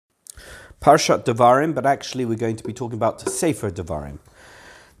Parshat Devarim, but actually we're going to be talking about Sefer Devarim.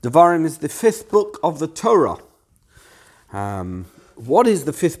 Devarim is the fifth book of the Torah. What is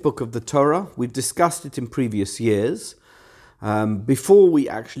the fifth book of the Torah? We've discussed it in previous years. Before we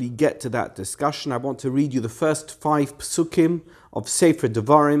actually get to that discussion, I want to read you the first 5 psukim of Sefer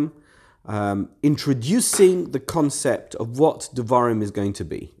Devarim, introducing the concept of what Devarim is going to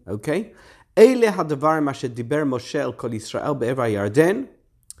be. Okay? Eile ha-devarim asher diber Moshe el kol Yisrael be'ever Yarden.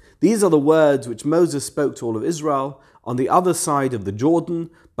 These are the words which Moses spoke to all of Israel on the other side of the Jordan,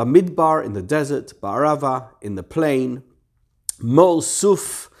 Bamidbar in the desert, Ba'arava in the plain, Mol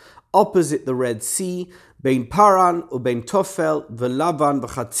Suf opposite the Red Sea, Bein Paran ubein Tofel v'Lavan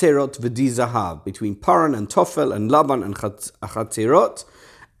v'Chatzerot v'Di Zahav, between Paran and Tofel and Lavan and Chatzerot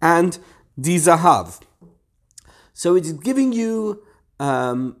and Di Zahav. So it's giving you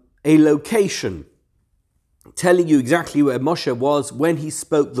a location, telling you exactly where Moshe was when he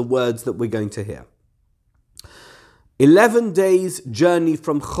spoke the words that we're going to hear. 11 days journey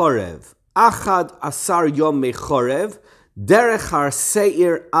from Chorev, Achad Asar Yom me Chorev, Derech Har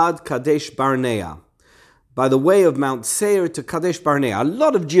Seir ad Kadesh Barnea, by the way of Mount Seir to Kadesh Barnea. A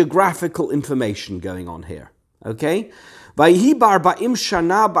lot of geographical information going on here. Okay? Vayhi ba'arba'im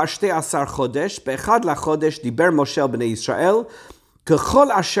shana ba'shtei asar chodesh, be'echad lachodesh diber Moshe b'nei Yisrael,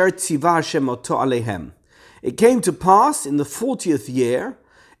 kechol asher tziva Hashem oto alehem. It came to pass in the 40th year,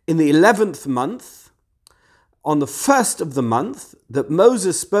 in the 11th month, on the first of the month, that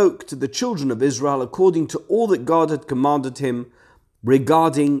Moses spoke to the children of Israel according to all that God had commanded him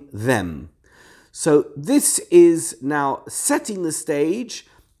regarding them. So this is now setting the stage,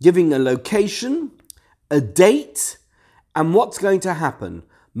 giving a location, a date, and what's going to happen.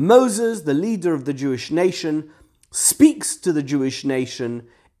 Moses, the leader of the Jewish nation, speaks to the Jewish nation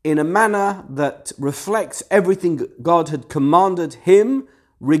in a manner that reflects everything God had commanded him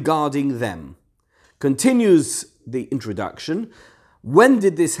regarding them. Continues the introduction. When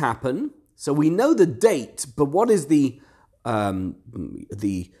did this happen? So we know the date, but what is the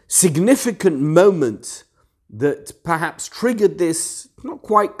significant moment that perhaps triggered this? Not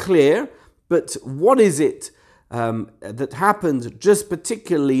quite clear, but what is it that happened just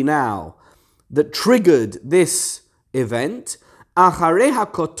particularly now that triggered this event? Acharei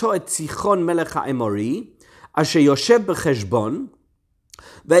hakoto et Sichon melech ha'emori, asher yoshev b'cheshbon,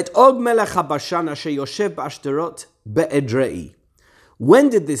 ve'et Og melech habashan asher yoshev b'ashterot be'edrei. When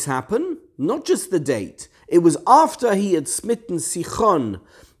did this happen? Not just the date. It was after he had smitten Sichon,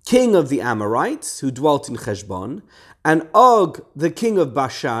 king of the Amorites, who dwelt in Cheshbon, and Og, the king of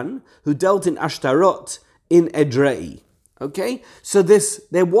Bashan, who dealt in Ashtarot in Edrei. Okay? So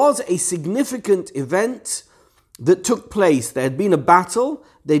there was a significant event that took place. There had been a battle.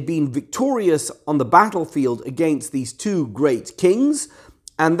 They'd been victorious on the battlefield against these two great kings.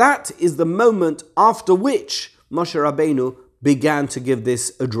 And that is the moment after which Moshe Rabbeinu began to give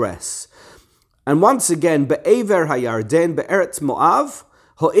this address. And once again, Be'ever HaYarden, Be'eretz Moav,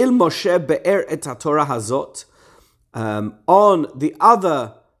 Ho'il Moshe Be'er et HaTorah Hazot, on the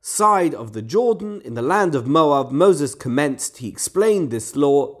other side of the Jordan, in the land of Moab, Moses commenced, he explained this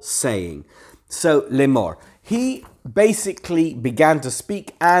law, saying, so, Lemor. He basically began to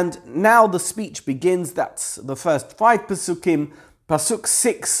speak, and now the speech begins. That's the first 5 pasukim. Pasuk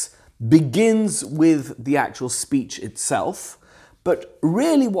 6 begins with the actual speech itself. But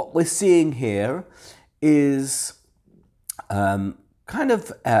really what we're seeing here is what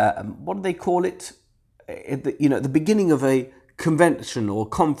do they call it? At the beginning of a convention or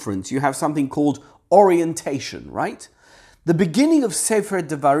conference, you have something called orientation, right? The beginning of Sefer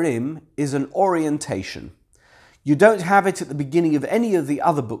Devarim is an orientation. You don't have it at the beginning of any of the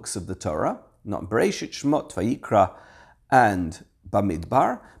other books of the Torah, not Bereshit, Shemot, Vayikra, and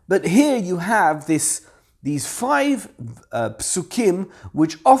Bamidbar. But here you have these 5 psukim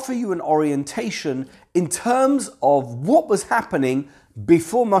which offer you an orientation in terms of what was happening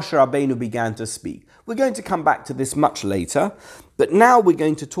before Moshe Rabbeinu began to speak. We're going to come back to this much later, but now we're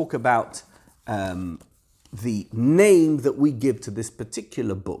going to talk about the name that we give to this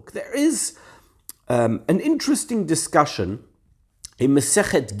particular book. There is an interesting discussion in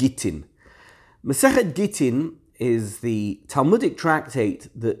Masechet Gittin. Masechet Gittin is the Talmudic tractate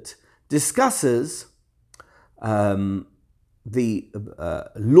that discusses the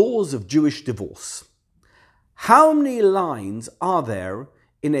laws of Jewish divorce. How many lines are there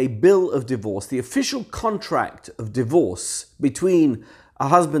in a bill of divorce, the official contract of divorce between a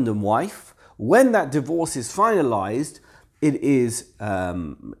husband and wife? When that divorce is finalized, it is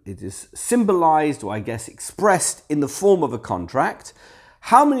symbolized, or I guess expressed, in the form of a contract.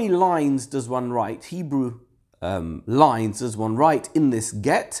 How many lines does one write? Hebrew lines does one write in this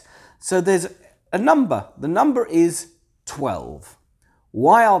get? So there's a number. The number is 12.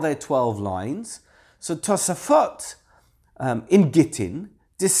 Why are there 12 lines? So Tosafot in Gittin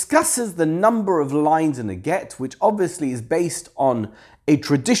discusses the number of lines in a get, which obviously is based on a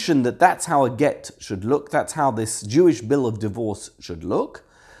tradition that that's how a get should look. That's how this Jewish bill of divorce should look.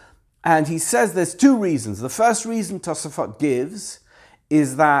 And he says there's two reasons. The first reason Tosafot gives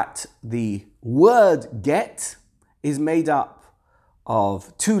is that the word get is made up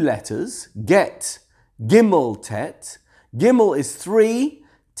of two letters. Get, Gimel, Tet. Gimel is 3,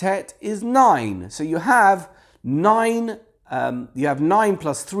 Tet is 9. So you have 9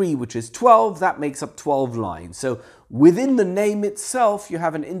 plus 3, which is 12. That makes up 12 lines. So within the name itself, you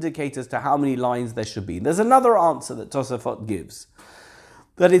have an indicator as to how many lines there should be. There's another answer that Tosafot gives,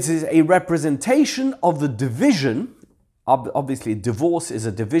 that it is a representation of the division. Obviously, divorce is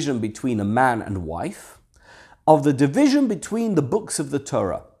a division between a man and wife, of the division between the books of the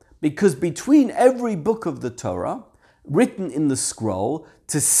Torah. Because between every book of the Torah, written in the scroll,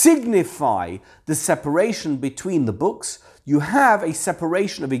 to signify the separation between the books, you have a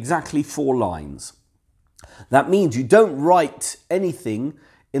separation of exactly 4 lines. That means you don't write anything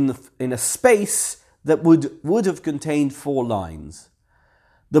in a space that would have contained 4 lines.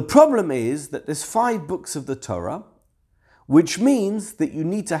 The problem is that there's 5 books of the Torah, which means that you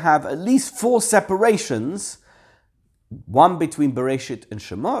need to have at least 4 separations, one between Bereshit and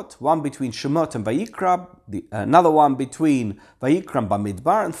Shemot, one between Shemot and Vayikra, another one between Vayikra and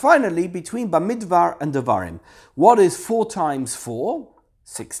Bamidbar, and finally between Bamidbar and Devarim. What is 4 times 4?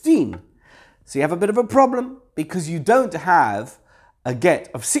 16. So you have a bit of a problem because you don't have a get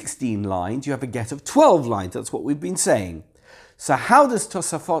of 16 lines, you have a get of 12 lines. That's what we've been saying. So how does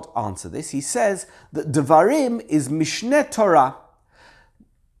Tosafot answer this? He says that Devarim is Mishneh Torah.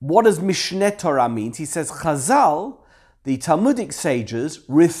 What does Mishneh Torah mean? He says Chazal, the Talmudic sages,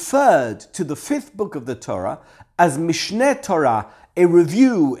 referred to the 5th book of the Torah as Mishneh Torah, a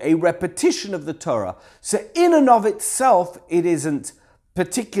review, a repetition of the Torah. So in and of itself, it isn't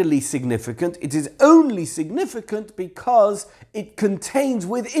particularly significant. It is only significant because it contains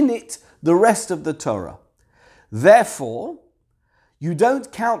within it the rest of the Torah. Therefore, you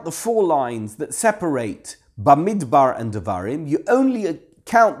don't count the 4 lines that separate Bamidbar and Devarim. You only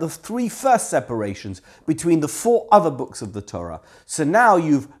count the 3 first separations between the 4 other books of the Torah. So now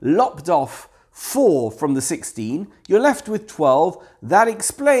you've lopped off 4 from the 16. You're left with 12. That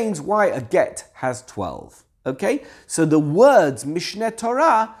explains why a get has 12. Okay? So the words Mishneh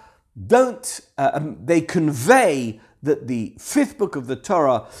Torah they convey that the 5th book of the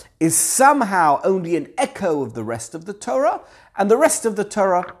Torah is somehow only an echo of the rest of the Torah, and the rest of the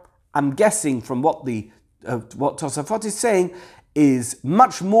Torah, I'm guessing from what Tosafot is saying, is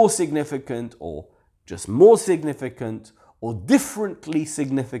much more significant, or just more significant, or differently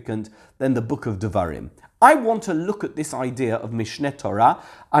significant than the book of Devarim. I want to look at this idea of Mishneh Torah.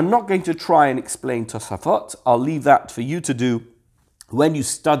 I'm not going to try and explain Tosafot. I'll leave that for you to do when you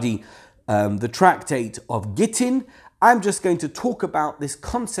study the tractate of Gittin. I'm just going to talk about this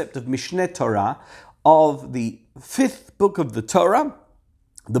concept of Mishneh Torah, of the 5th book of the Torah,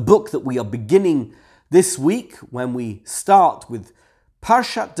 the book that we are beginning this week when we start with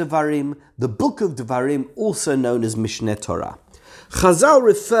Parshat Devarim, the book of Devarim, also known as Mishneh Torah. Chazal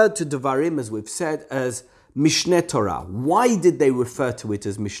referred to Devarim, as we've said, as Mishneh Torah. Why did they refer to it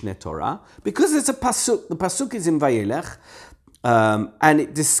as Mishneh Torah? Because it's a pasuk. The pasuk is in Vayelech, and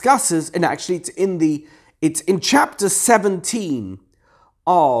it discusses, and actually it's in chapter 17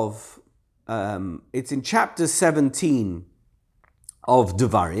 of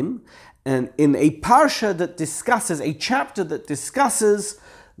Devarim, and in a parsha that discusses, a chapter that discusses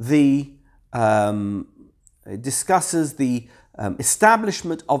the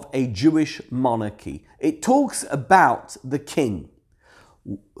establishment of a Jewish monarchy. It talks about the king.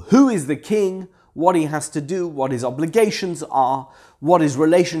 Who is the king? What he has to do, what his obligations are, what his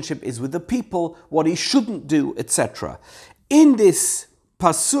relationship is with the people, what he shouldn't do, etc. In this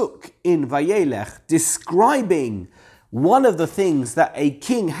pasuk in Vayelech, describing one of the things that a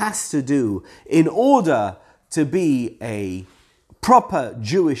king has to do in order to be a proper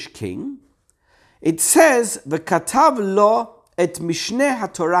Jewish king, it says, "V'katav lo et Mishneh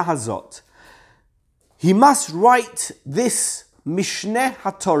HaTorah hazot." He must write this Mishneh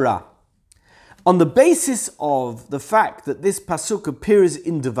HaTorah. On the basis of the fact that this pasuk appears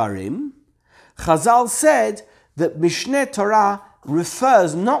in Devarim, Chazal said that Mishneh Torah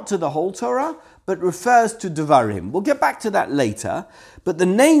refers not to the whole Torah, but refers to Devarim. We'll get back to that later, but the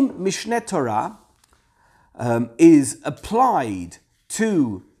name Mishneh Torah is applied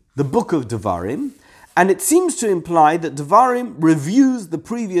to the book of Devarim, And it seems to imply that Devarim reviews the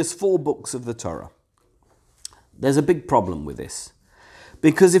previous 4 books of the Torah. There's a big problem with this.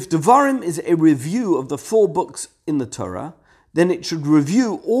 Because if Devarim is a review of the 4 books in the Torah, then it should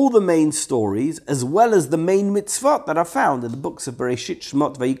review all the main stories as well as the main mitzvot that are found in the books of Bereshit,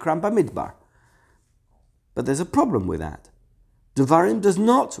 Shemot, Vayikra, and Bamidbar. But there's a problem with that. Devarim does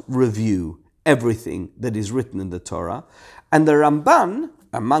not review everything that is written in the Torah, and the Ramban,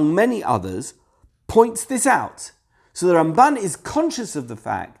 among many others, points this out. So the Ramban is conscious of the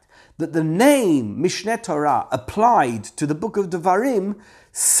fact that the name Mishneh Torah applied to the book of Devarim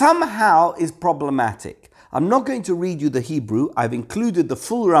somehow is problematic. I'm not going to read you the Hebrew. I've included the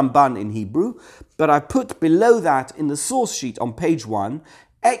full Ramban in Hebrew, but I put below that in the source sheet on page 1,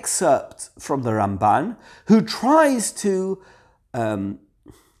 excerpt from the Ramban, who tries to,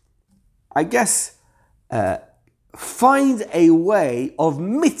 find a way of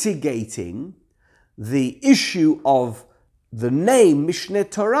mitigating the issue of the name Mishneh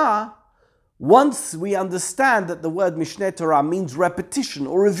Torah once we understand that the word Mishneh Torah means repetition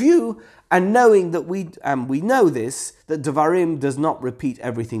or review, and knowing that we know this, that Devarim does not repeat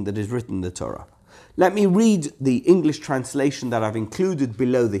everything that is written in the Torah. Let me read the English translation that I've included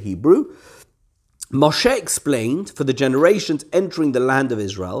below the Hebrew. Moshe explained for the generations entering the land of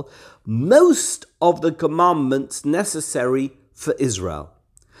Israel most of the commandments necessary for Israel.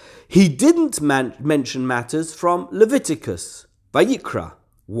 He didn't mention matters from Leviticus, Vayikra.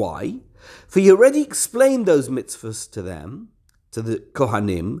 Why? For he already explained those mitzvahs to them, to the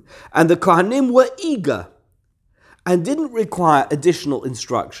Kohanim, and the Kohanim were eager and didn't require additional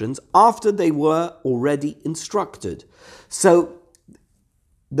instructions after they were already instructed. So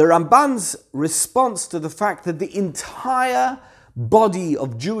the Ramban's response to the fact that the entire body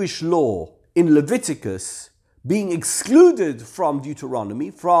of Jewish law in Leviticus being excluded from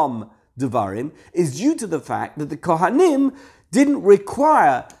Deuteronomy, from Devarim, is due to the fact that the Kohanim didn't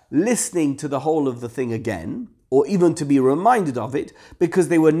require listening to the whole of the thing again, or even to be reminded of it, because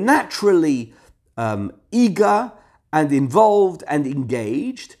they were naturally eager and involved and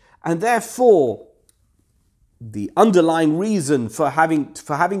engaged, and therefore the underlying reason for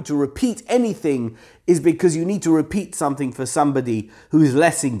having to repeat anything is because you need to repeat something for somebody who is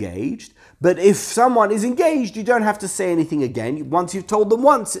less engaged. But if someone is engaged, you don't have to say anything again. Once you've told them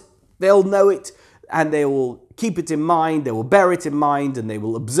once, they'll know it, and they will keep it in mind, they will bear it in mind, and they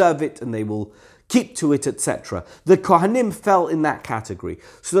will observe it, and they will keep to it, etc. The Kohanim fell in that category.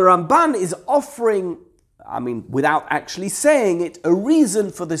 So the Ramban is offering, without actually saying it, a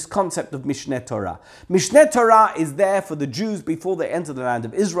reason for this concept of Mishneh Torah. Mishneh Torah is there for the Jews before they enter the land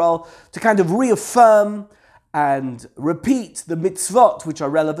of Israel to kind of reaffirm and repeat the mitzvot which are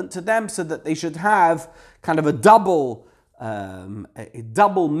relevant to them, so that they should have kind of a double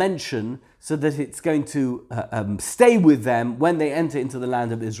mention, so that it's going to stay with them when they enter into the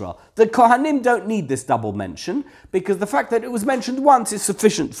land of Israel. The Kohanim don't need this double mention, because the fact that it was mentioned once is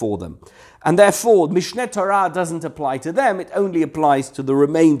sufficient for them. And therefore, Mishneh Torah doesn't apply to them, it only applies to the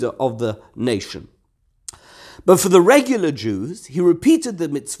remainder of the nation. But for the regular Jews, he repeated the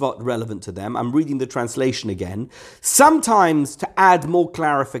mitzvot relevant to them. I'm reading the translation again. Sometimes to add more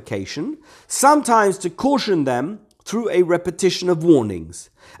clarification, sometimes to caution them through a repetition of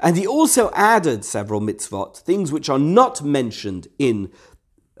warnings. And he also added several mitzvot, things which are not mentioned in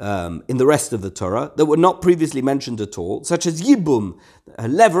the rest of the Torah, that were not previously mentioned at all, such as Yibum, a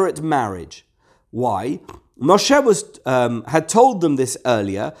levirate marriage. Why? Moshe had told them this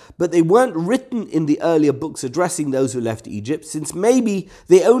earlier, but they weren't written in the earlier books addressing those who left Egypt, since maybe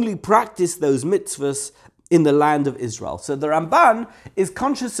they only practiced those mitzvahs in the land of Israel. So the Ramban is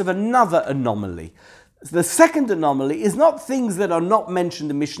conscious of another anomaly. The second anomaly is not things that are not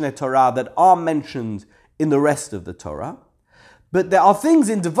mentioned in Mishneh Torah that are mentioned in the rest of the Torah, but there are things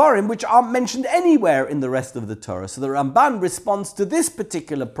in Devarim which aren't mentioned anywhere in the rest of the Torah. So the Ramban responds to this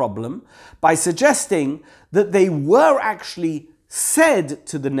particular problem by suggesting that they were actually said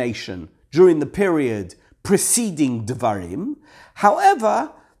to the nation during the period preceding Devarim.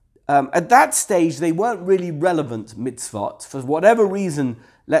 However, at that stage, they weren't really relevant mitzvot. For whatever reason,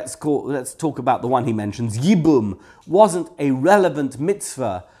 let's talk about the one he mentions. Yibum wasn't a relevant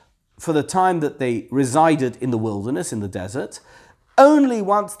mitzvah for the time that they resided in the wilderness, in the desert. Only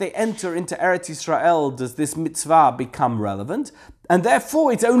once they enter into Eretz Yisrael does this mitzvah become relevant, and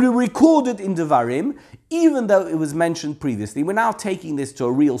therefore it's only recorded in Devarim, even though it was mentioned previously. We're now taking this to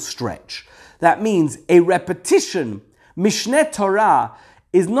a real stretch. That means a repetition. Mishneh Torah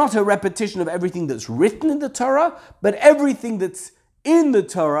is not a repetition of everything that's written in the Torah, but everything that's in the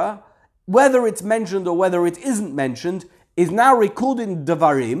Torah, whether it's mentioned or whether it isn't mentioned, is now recorded in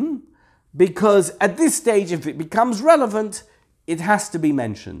Devarim, because at this stage, if it becomes relevant, it has to be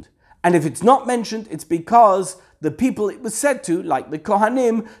mentioned. And if it's not mentioned, it's because the people it was said to, like the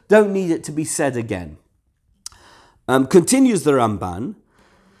Kohanim, don't need it to be said again. Continues the Ramban.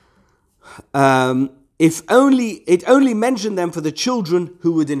 If only it only mentioned them for the children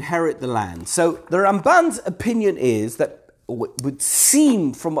who would inherit the land. So the Ramban's opinion is that, or it would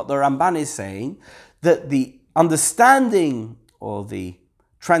seem from what the Ramban is saying, that the understanding or the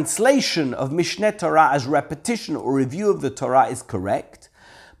translation of Mishneh Torah as repetition or review of the Torah is correct,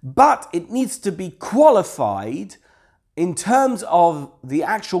 but it needs to be qualified in terms of the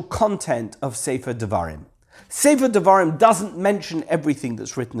actual content of Sefer Devarim. Sefer Devarim doesn't mention everything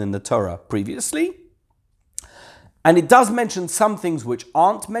that's written in the Torah previously, and it does mention some things which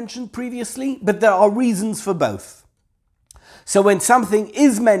aren't mentioned previously, but there are reasons for both. So when something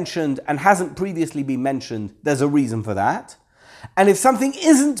is mentioned and hasn't previously been mentioned, there's a reason for that. And if something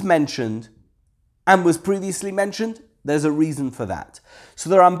isn't mentioned and was previously mentioned, there's a reason for that. So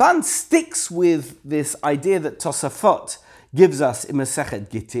the Ramban sticks with this idea that Tosafot gives us in Masechet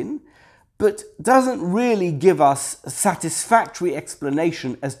Gittin, but doesn't really give us a satisfactory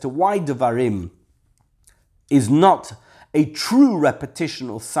explanation as to why Devarim is not a true repetition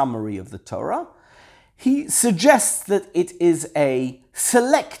or summary of the Torah. He suggests that it is a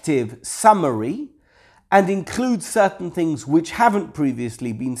selective summary and includes certain things which haven't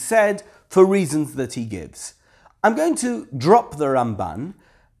previously been said for reasons that he gives. I'm going to drop the Ramban.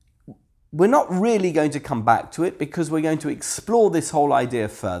 We're not really going to come back to it because we're going to explore this whole idea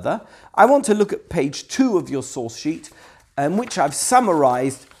further. I want to look at page 2 of your source sheet, in which I've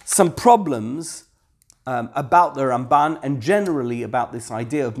summarized some problems about the Ramban and generally about this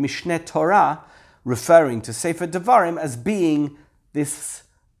idea of Mishneh Torah, referring to Sefer Devarim as being this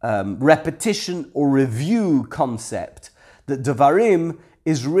repetition or review concept, that Devarim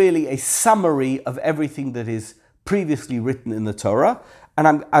is really a summary of everything that is previously written in the Torah,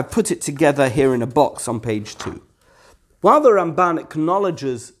 and I've put it together here in a box on page 2. While the Ramban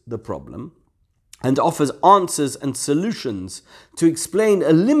acknowledges the problem and offers answers and solutions to explain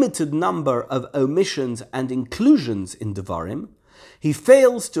a limited number of omissions and inclusions in Devarim, he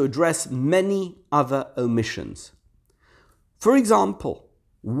fails to address many other omissions. For example,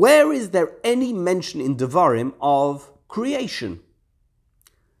 where is there any mention in Devarim of creation,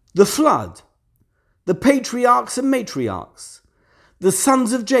 the flood, the patriarchs and matriarchs, the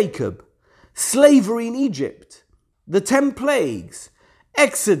sons of Jacob, slavery in Egypt, the 10 plagues,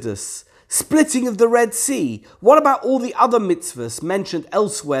 Exodus, splitting of the Red Sea? What about all the other mitzvahs mentioned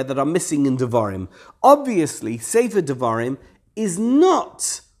elsewhere that are missing in Devarim? Obviously, Sefer Devarim is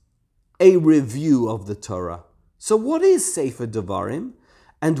not a review of the Torah. So what is Sefer Devarim,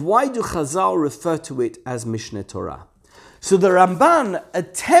 and why do Chazal refer to it as Mishneh Torah? So the Ramban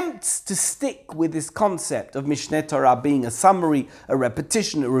attempts to stick with this concept of Mishneh Torah being a summary, a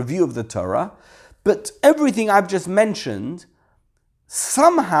repetition, a review of the Torah, but everything I've just mentioned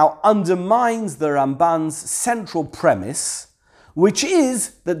somehow undermines the Ramban's central premise, which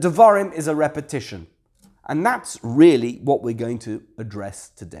is that Devarim is a repetition. And that's really what we're going to address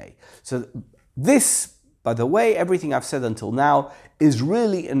today. So this, by the way, everything I've said until now is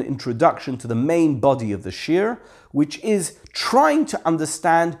really an introduction to the main body of the Shir, which is trying to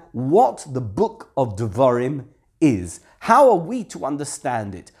understand what the book of Devarim is. How are we to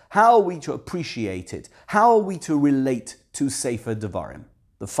understand it? How are we to appreciate it? How are we to relate to Sefer Devarim,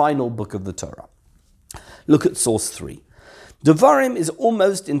 the final book of the Torah? Look at source 3. Devarim is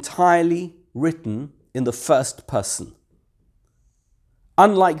almost entirely written in the first person,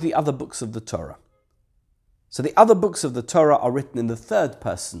 unlike the other books of the Torah. So the other books of the Torah are written in the third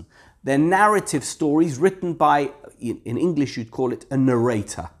person. They're narrative stories written by, in English you'd call it a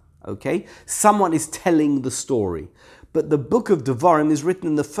narrator, okay? Someone is telling the story. But the book of Devarim is written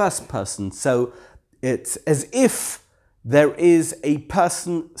in the first person, so it's as if there is a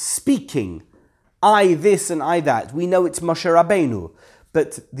person speaking. I this and I that. We know it's Moshe Rabbeinu,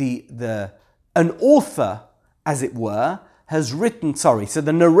 but an author, as it were, has written, so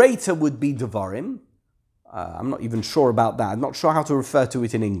the narrator would be Devarim. I'm not even sure about that. I'm not sure how to refer to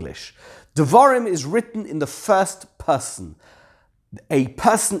it in English. Devarim is written in the first person. A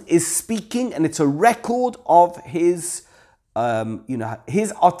person is speaking, and it's a record of his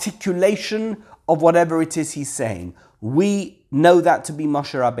articulation of whatever it is he's saying. We know that to be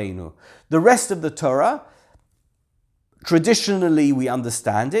Moshe Rabbeinu. The rest of the Torah, traditionally we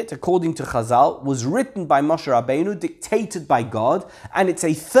understand it, according to Chazal, was written by Moshe Rabbeinu, dictated by God, and it's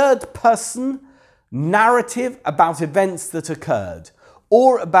a third person narrative about events that occurred,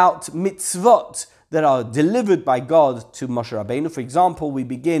 or about mitzvot that are delivered by God to Moshe Rabbeinu. For example, we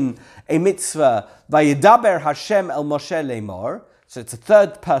begin a mitzvah, Vayedaber Hashem el Moshe lemor. So it's a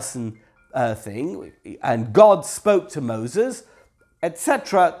third person thing, and God spoke to Moses,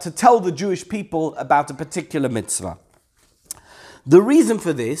 etc., to tell the Jewish people about a particular mitzvah. The reason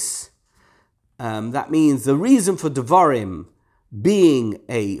for this, that means the reason for Devarim being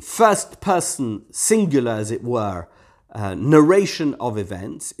a first person, singular as it were, narration of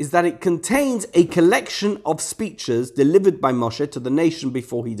events, is that it contains a collection of speeches delivered by Moshe to the nation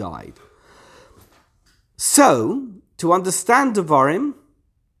before he died. So, to understand Devarim,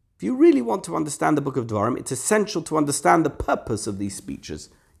 if you really want to understand the book of Devarim, it's essential to understand the purpose of these speeches.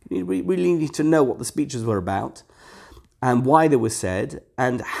 You really need to know what the speeches were about, and why they were said,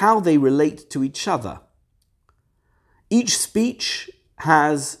 and how they relate to each other. Each speech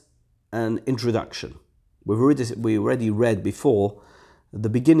has an introduction. We already read before, at the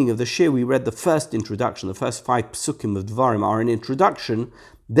beginning of the shir, we read the first introduction. The first 5 psukim of Devarim are an introduction.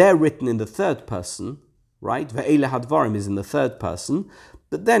 They're written in the third person, right? Ve'ele hadvarim is in the third person.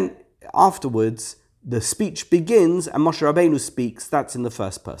 But then afterwards, the speech begins and Moshe Rabbeinu speaks. That's in the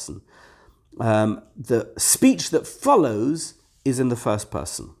first person. The speech that follows is in the first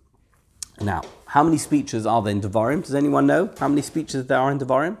person. Now, how many speeches are there in Devarim? Does anyone know how many speeches there are in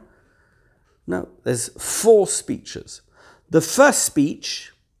Devarim? No, there's 4 speeches. The first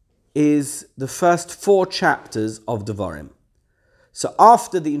speech is the first 4 chapters of Devarim. So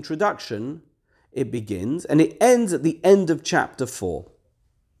after the introduction, it begins, and it ends at the end of chapter 4.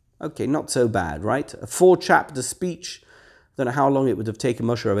 Okay, not so bad, right? A 4-chapter speech. Don't know how long it would have taken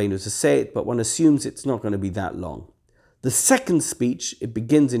Moshe Rabbeinu to say it, but one assumes it's not going to be that long. The second speech, it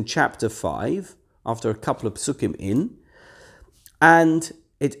begins in chapter 5, after a couple of psukim in, and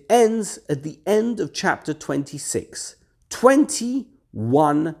it ends at the end of chapter 26.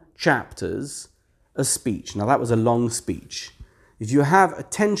 21 chapters a speech. Now that was a long speech. If you have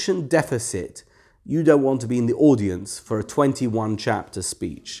attention deficit, you don't want to be in the audience for a 21 chapter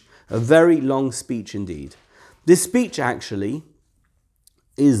speech. A very long speech indeed. This speech actually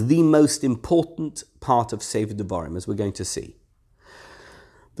is the most important part of Sefer Devarim, as we're going to see.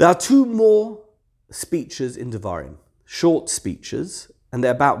 There are 2 more speeches in Devarim, short speeches, and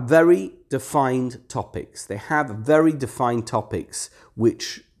they're about very defined topics. They have very defined topics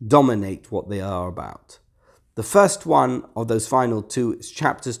which dominate what they are about. The first one of those final 2 is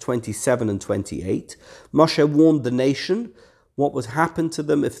chapters 27 and 28. Moshe warned the nation what would happen to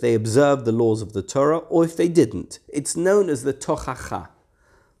them if they observed the laws of the Torah or if they didn't. It's known as the Tochacha.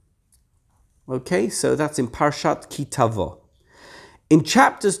 Okay, so that's in Parshat Ki Tavo. In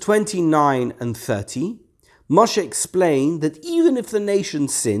chapters 29 and 30, Moshe explained that even if the nation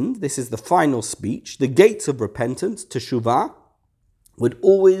sinned, this is the final speech, the gates of repentance, teshuvah, would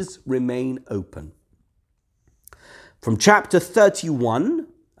always remain open. From chapter 31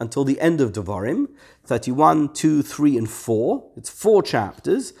 until the end of Devarim, 31, 2, 3, and 4, it's 4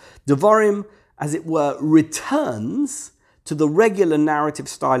 chapters, Devarim, as it were, returns to the regular narrative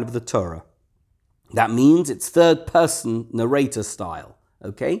style of the Torah. That means it's third-person narrator style,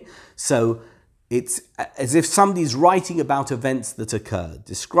 okay? So it's as if somebody's writing about events that occurred,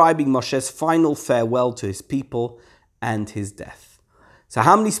 describing Moshe's final farewell to his people and his death. So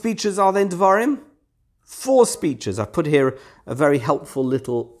how many speeches are there in Devarim? 4 speeches. I've put here a very helpful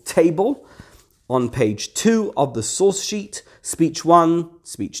little table on page 2 of the source sheet. Speech 1,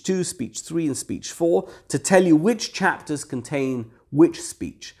 speech 2, speech 3, and speech 4 to tell you which chapters contain which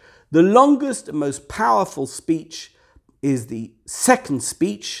speech. The longest and most powerful speech is the second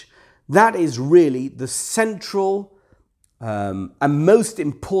speech. That is really the central and most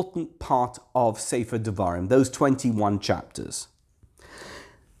important part of Sefer Devarim, those 21 chapters.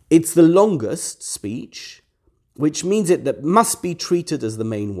 It's the longest speech, which means that must be treated as the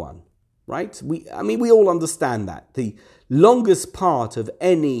main one, right? We all understand that. The longest part of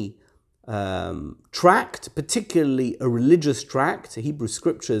any tract, particularly a religious tract, Hebrew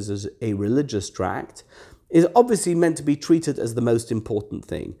Scriptures as a religious tract, is obviously meant to be treated as the most important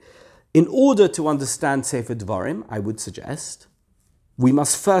thing. In order to understand Sefer Devarim, I would suggest, we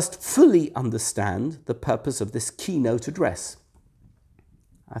must first fully understand the purpose of this keynote address.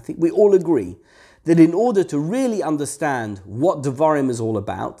 I think we all agree that in order to really understand what Devarim is all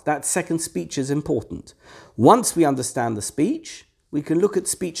about, that second speech is important. Once we understand the speech, we can look at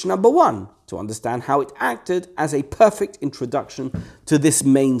speech number 1 to understand how it acted as a perfect introduction to this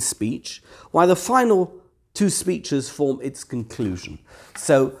main speech, while the final 2 speeches form its conclusion.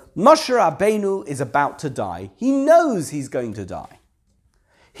 So Moshe Rabbeinu is about to die. He knows he's going to die.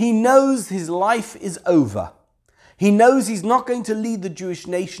 He knows his life is over. He knows he's not going to lead the Jewish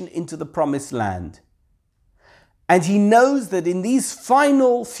nation into the promised land. And he knows that in these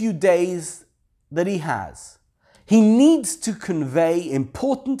final few days that he needs to convey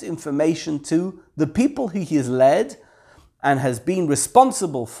important information to the people who he has led and has been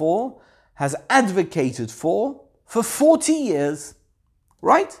responsible for, has advocated for 40 years,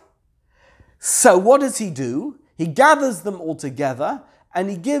 right? So what does he do? He gathers them all together and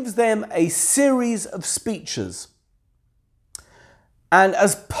he gives them a series of speeches. And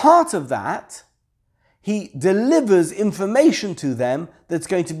as part of that, he delivers information to them that's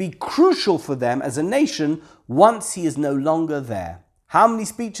going to be crucial for them as a nation once he is no longer there. How many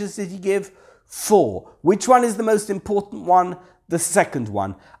speeches did he give? 4. Which one is the most important one? The second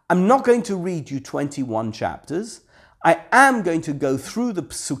one. I'm not going to read you 21 chapters. I am going to go through the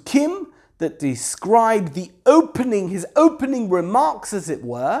psukim that describe his opening remarks, as it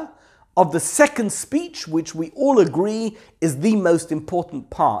were, of the second speech, which we all agree is the most important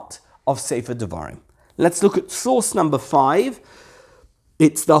part of Sefer Devarim. Let's look at source number 5.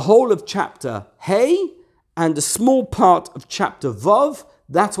 It's the whole of chapter Hey and a small part of chapter Vav.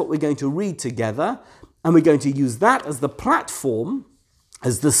 That's what we're going to read together. And we're going to use that as the platform,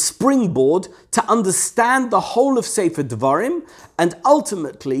 as the springboard to understand the whole of Sefer Devarim and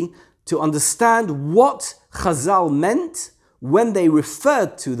ultimately to understand what Chazal meant when they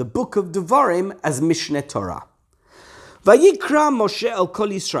referred to the book of Devarim as Mishneh Torah. Vayikra Moshe el Kol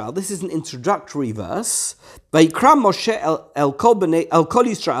Yisrael. This is an introductory verse. Vayikra Moshe el Kol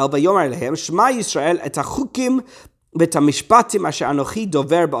Yisrael vayomer lehem Shema Yisrael et hachukim v'et hamishpatim asher anochi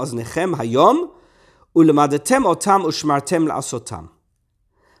dover ba'oznechem hayom ulemadatem otam ushmartem la'asotam.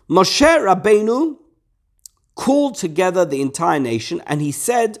 Moshe Rabbeinu called together the entire nation and he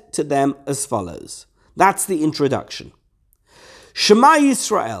said to them as follows. That's the introduction. Shema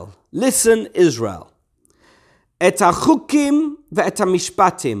Yisrael, listen Israel. Et hachukim ve'et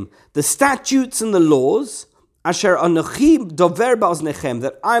hamishpatim, the statutes and the laws, asher anochi dover ba'oznechem,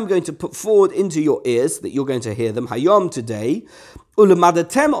 that I'm going to put forward into your ears, that you're going to hear them, hayom today,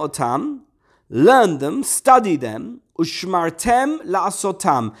 ulemadatem otam, learn them, study them, ushmartem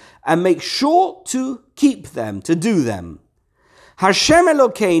la'asotam, and make sure to keep them, to do them. Hashem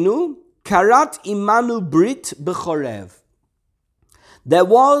Elokeinu karat imanu brit b'chorev. There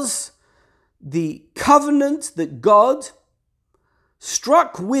was the covenant that God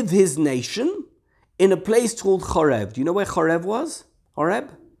struck with his nation in a place called Chorev. Do you know where Chorev was?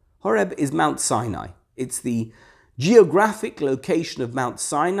 Horeb? Horeb is Mount Sinai. It's the geographic location of Mount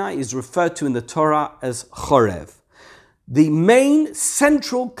Sinai, is referred to in the Torah as Chorev. The main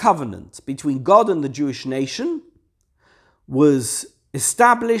central covenant between God and the Jewish nation was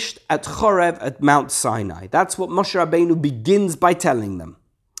established at Chorev, at Mount Sinai. That's what Moshe Rabbeinu begins by telling them.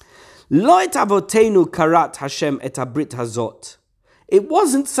 Lo et avotenu karat Hashem et habrit hazot. It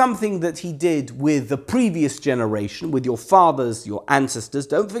wasn't something that he did with the previous generation, with your fathers, your ancestors.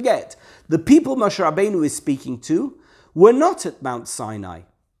 Don't forget, the people Moshe Rabbeinu is speaking to were not at Mount Sinai.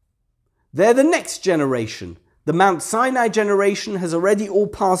 They're the next generation. The Mount Sinai generation has already all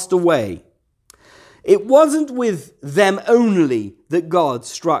passed away. It wasn't with them only that God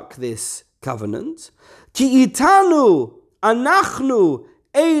struck this covenant. Ki itanu anachnu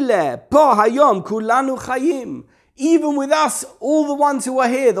eile po hayom kulanu chayim. Even with us, all the ones who are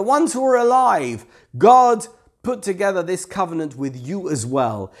here, the ones who are alive, God put together this covenant with you as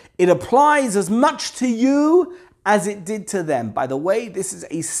well. It applies as much to you as it did to them. By the way, this is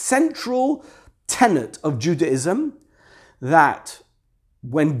a central tenet of Judaism, that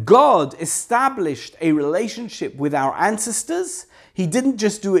when God established a relationship with our ancestors, he didn't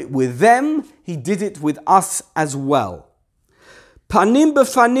just do it with them, he did it with us as well. Panim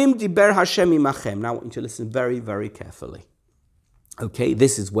b'fanim diber Hashem imachem. Now I want you to listen very, very carefully. Okay,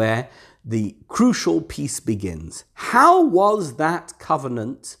 this is where the crucial piece begins. How was that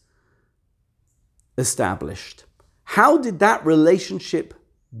covenant established? How did that relationship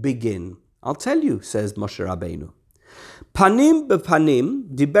begin? I'll tell you, says Moshe Rabbeinu. Panim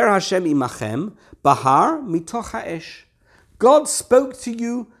b'panim diber Hashem imachem bahar mitoch ha'esh. God spoke to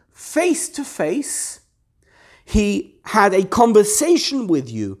you face to face. He had a conversation with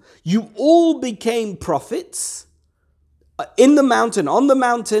you. You all became prophets in the mountain, on the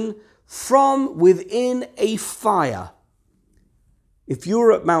mountain, from within a fire. If you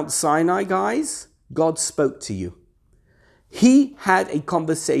were at Mount Sinai, guys, God spoke to you. He had a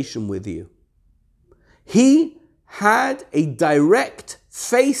conversation with you. He had a direct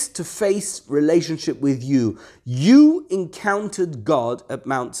face-to-face relationship with you. You encountered God at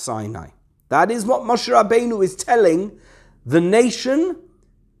Mount Sinai. That is what Moshe Rabbeinu is telling the nation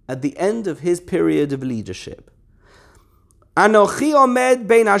at the end of his period of leadership. Anochi omed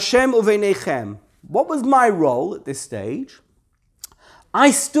bein Hashem uveinechem. What was my role at this stage?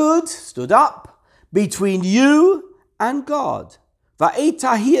 I stood up between you and God.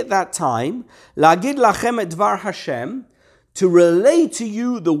 Va'etahi at that time, lagid lachem et dvar Hashem, to relay to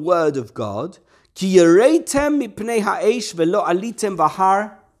you the word of God, ki yereitem mipnei ha'esh velo alitem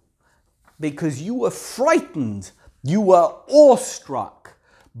v'har, because you were frightened, you were awestruck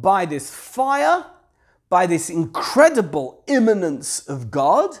by this fire, by this incredible imminence of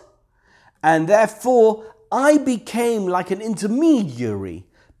God, and therefore I became like an intermediary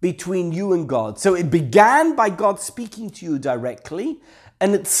between you and God. So it began by God speaking to you directly,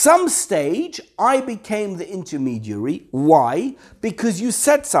 and at some stage I became the intermediary. Why? Because you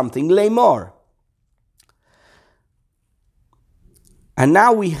said something, lemor. And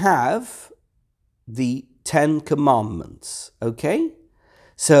now we have the 10 Commandments, okay?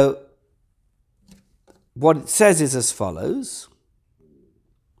 So what it says is as follows.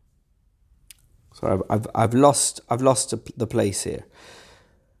 Sorry, I've lost the place here.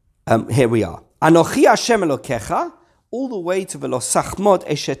 Here we are. Anochi Hashem Elokecha, all the way to Velo Sachmod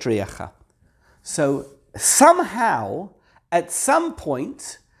Eshet Reyecha. So somehow, at some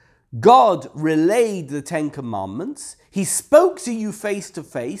point, God relayed the 10 Commandments. He spoke to you face to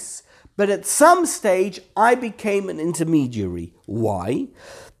face, but at some stage, I became an intermediary. Why?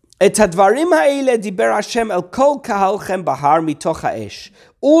 Et hadvarim ha'ele diber Hashem el kol kahalchem bahar mitoch ha'esh.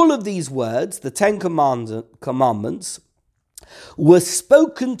 All of these words, the 10 Commandments, were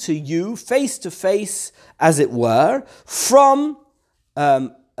spoken to you face to face, as it were, from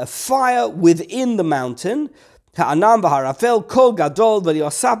a fire within the mountain. Ha'anam v'harafel kol gadol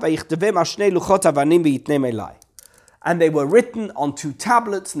v'yosaf v'yichtevem ashnei luchot avanim v'yitnem elai. And they were written on 2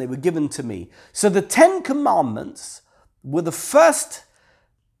 tablets and they were given to me. So the 10 Commandments were the first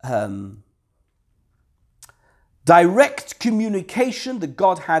direct communication that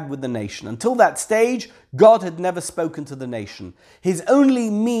God had with the nation. Until that stage, God had never spoken to the nation. His only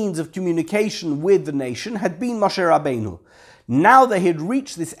means of communication with the nation had been Moshe Rabbeinu. Now they had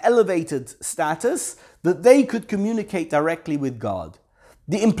reached this elevated status that they could communicate directly with God.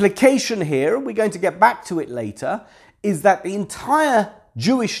 The implication here, we're going to get back to it later, is that the entire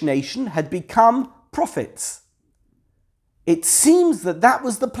Jewish nation had become prophets. It seems that that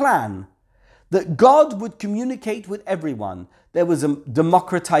was the plan, that God would communicate with everyone. There was a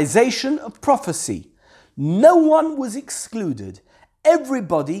democratization of prophecy. No one was excluded.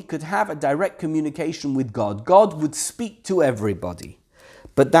 Everybody could have a direct communication with God. God would speak to everybody.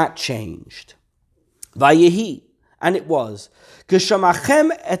 But that changed. Vayehi, and it was,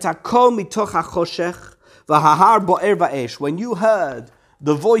 Geshamachem et hakol mitoch hachoshech v'hahar bo'er va'esh. When you heard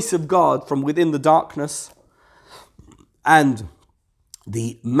the voice of God from within the darkness, and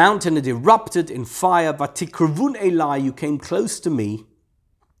the mountain had erupted in fire, vatikruvun elai, you came close to me,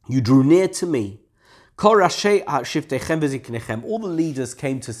 you drew near to me. Kol rashei shiftechem v'ziknechem, all the leaders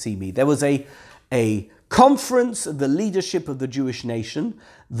came to see me. There was a conference of the leadership of the Jewish nation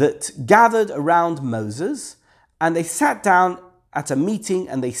that gathered around Moses, and they sat down at a meeting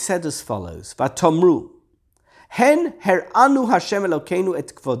and they said as follows, Vatomru, Hen her'anu Hashem Elokeinu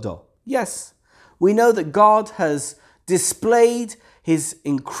et kvodo. Yes, we know that God has displayed his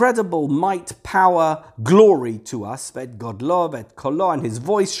incredible might, power, glory to us. Vet godlo, vet kolo, and his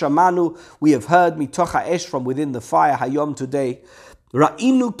voice, shamanu, we have heard, mitoch ha'esh, from within the fire, hayom, today.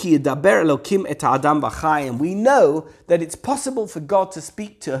 Ra'inu ki yedaber Elokim et ha'adam b'chai, and we know that it's possible for God to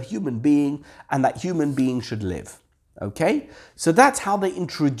speak to a human being, and that human being should live. Okay? So that's how they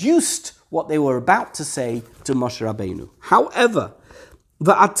introduced what they were about to say to Moshe Rabbeinu. However,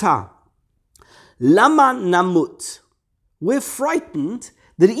 va'ata, lama namut, we're frightened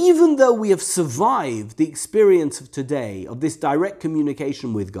that even though we have survived the experience of today, of this direct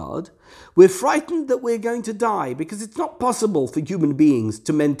communication with God, we're frightened that we're going to die, because it's not possible for human beings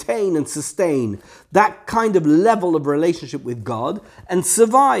to maintain and sustain that kind of level of relationship with God and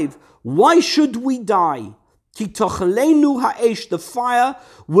survive. Why should we die? Ki tochelenu ha'esh, the fire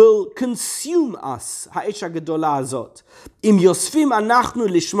will consume us. Ha'esh ha'gedola hazot. Im yosfim anachnu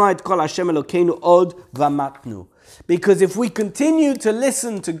lishma et kol Hashem Elokeinu od v'matnu. Because if we continue to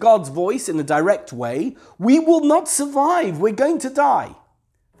listen to God's voice in a direct way, we will not survive. We're going to die.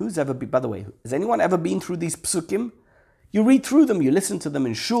 By the way, has anyone ever been through these psukim? You read through them, you listen to them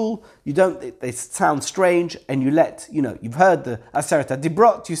in shul, they sound strange, and you've heard the Aseret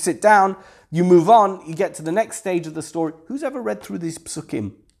HaDibrot, you sit down, you move on, you get to the next stage of the story. Who's ever read through these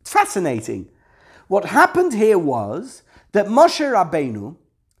psukim? It's fascinating. What happened here was that Moshe Rabbeinu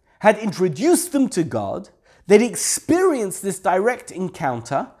had introduced them to God. They'd experienced this direct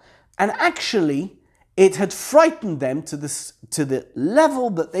encounter, and actually It had frightened them to the level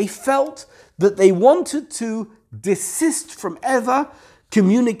that they felt that they wanted to desist from ever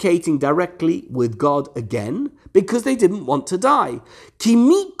communicating directly with God again, because they didn't want to die. Ki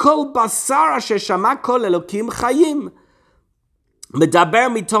mi kol basar asher shama kol Elokim chayim. Medaber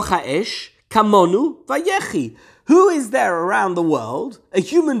mitoch ha'esh kamonu vayechi. Who is there around the world, a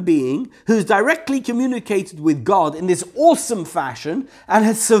human being, who's directly communicated with God in this awesome fashion and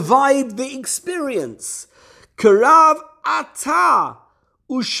has survived the experience? Karav ata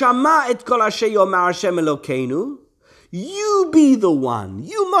ushama et kol asher yomar Hashem Elokeinu. You be the one,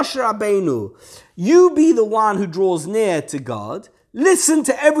 you Moshe Rabbeinu, you be the one who draws near to God. Listen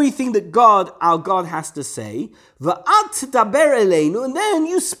to everything that God, our God, has to say. V'at daber eleinu, and then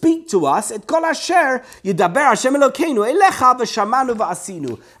you speak to us. Et kol asher yidaber Hashem Elokeinu elecha v'shamanu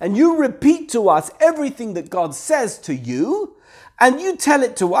v'asinu, and you repeat to us everything that God says to you, and you tell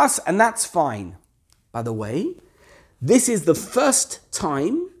it to us, and that's fine. By the way, this is the first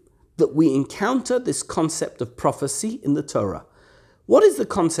time that we encounter this concept of prophecy in the Torah. What is the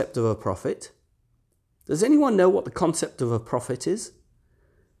concept of a prophet? Does anyone know what the concept of a prophet is?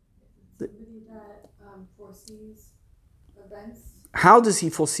 Somebody that foresees events. How does he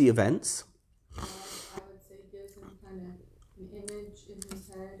foresee events? I would say gives him kind of an image in his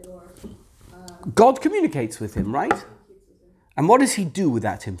head, or God communicates with him, right? And what does he do with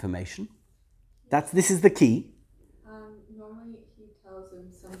that information? This is the key. Normally he tells him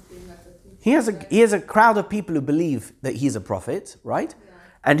something that the future. He has a crowd of people who believe that he's a prophet, right? Yeah.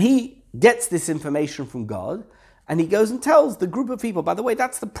 And he gets this information from God, and he goes and tells the group of people. By the way,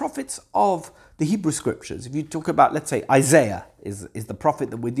 that's the prophets of the Hebrew Scriptures. If you talk about, let's say, Isaiah is the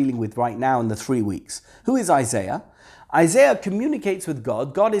prophet that we're dealing with right now in the 3 weeks. Who is Isaiah? Isaiah communicates with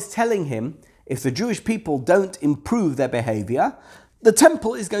God. God is telling him, if the Jewish people don't improve their behavior, the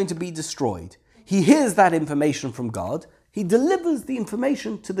temple is going to be destroyed. He hears that information from God. He delivers the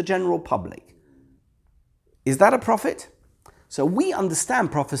information to the general public. Is that a prophet? So we understand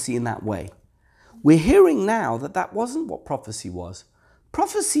prophecy in that way. We're hearing now that that wasn't what prophecy was.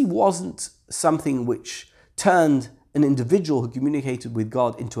 Prophecy wasn't something which turned an individual who communicated with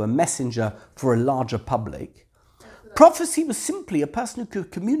God into a messenger for a larger public. Prophecy was simply a person who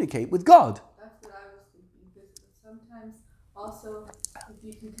could communicate with God. That's what I was thinking. Because sometimes also, if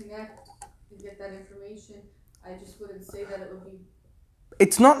you can connect and get that information, I just wouldn't say that it would be.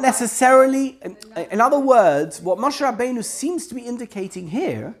 It's not necessarily, in other words, what Moshe Rabbeinu seems to be indicating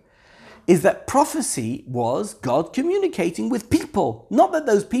here is that prophecy was God communicating with people. Not that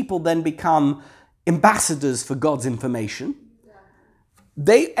those people then become ambassadors for God's information.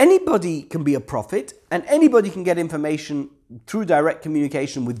 Anybody can be a prophet, and anybody can get information through direct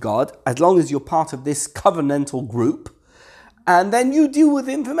communication with God, as long as you're part of this covenantal group, and then you deal with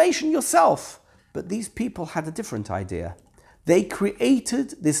the information yourself. But these people had a different idea. They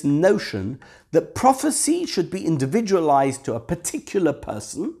created this notion that prophecy should be individualized to a particular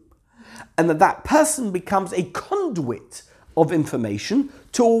person, and that person becomes a conduit of information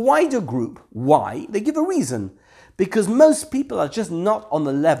to a wider group. Why? They give a reason. Because most people are just not on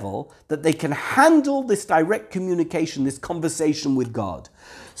the level that they can handle this direct communication, this conversation with God.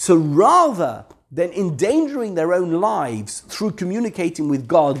 So rather than endangering their own lives through communicating with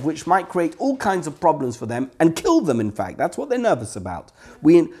God, which might create all kinds of problems for them and kill them, in fact. That's what they're nervous about.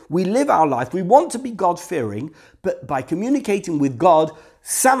 We live our life, we want to be God-fearing, but by communicating with God,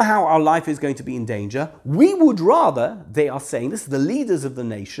 somehow our life is going to be in danger. We would rather, they are saying, this is the leaders of the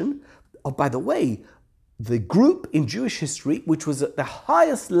nation, by the way, the group in Jewish history, which was at the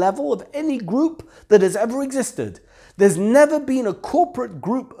highest level of any group that has ever existed. There's never been a corporate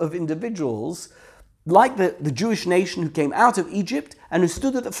group of individuals like the Jewish nation who came out of Egypt and who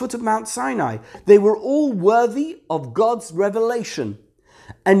stood at the foot of Mount Sinai. They were all worthy of God's revelation.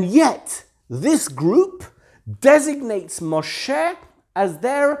 And yet, this group designates Moshe as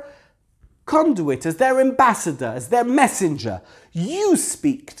their conduit, as their ambassador, as their messenger. You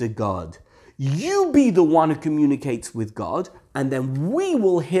speak to God. You be the one who communicates with God, and then we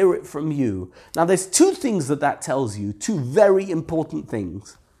will hear it from you. Now, there's two things that tells you, two very important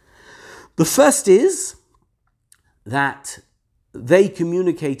things. The first is that they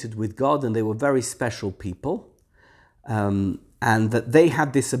communicated with God, and they were very special people, and that they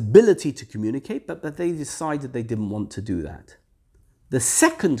had this ability to communicate, but that they decided they didn't want to do that. The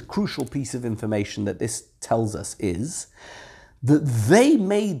second crucial piece of information that this tells us is that they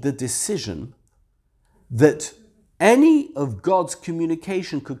made the decision that any of God's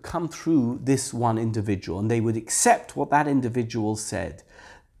communication could come through this one individual, and they would accept what that individual said.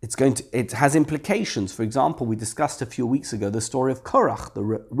 It has implications. For example, we discussed a few weeks ago the story of Korach, the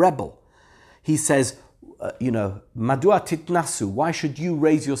rebel. He says, Madua titnasu, why should you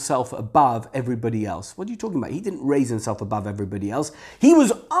raise yourself above everybody else? What are you talking about? He didn't raise himself above everybody else. He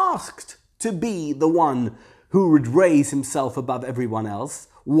was asked to be the one who would raise himself above everyone else.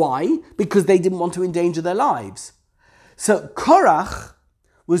 Why? Because they didn't want to endanger their lives. So Korach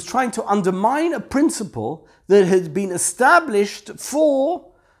was trying to undermine a principle that had been established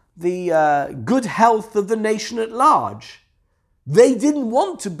for the good health of the nation at large. They didn't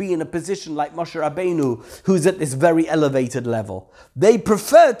want to be in a position like Moshe Rabbeinu, who's at this very elevated level. They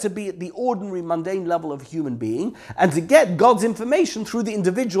preferred to be at the ordinary, mundane level of a human being and to get God's information through the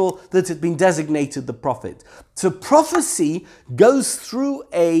individual that had been designated the prophet. So prophecy goes through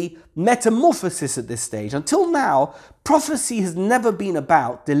a metamorphosis at this stage. Until now, prophecy has never been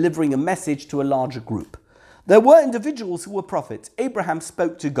about delivering a message to a larger group. There were individuals who were prophets. Abraham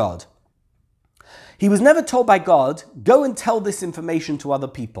spoke to God. He was never told by God, go and tell this information to other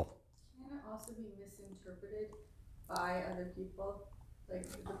people. Can it also be misinterpreted by other people? Like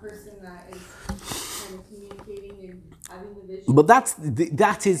the person that is kind of communicating and having the vision? But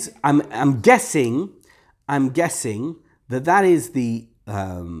that is, I'm guessing that is the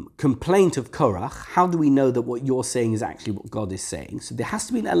complaint of Korach. How do we know that what you're saying is actually what God is saying? So there has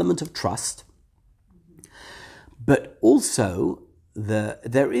to be an element of trust. But also,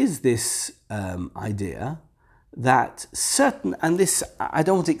 there is this idea that certain, and this, I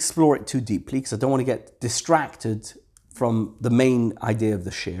don't want to explore it too deeply because I don't want to get distracted from the main idea of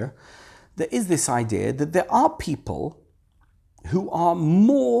the shir. There is this idea that there are people who are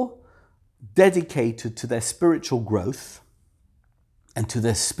more dedicated to their spiritual growth and to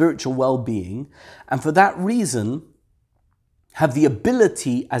their spiritual well-being, and for that reason have the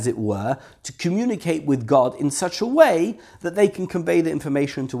ability, as it were, to communicate with God in such a way that they can convey the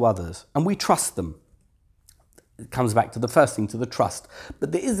information to others. And we trust them. It comes back to the first thing, to the trust.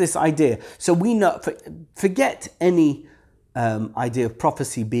 But there is this idea. So we know, forget any idea of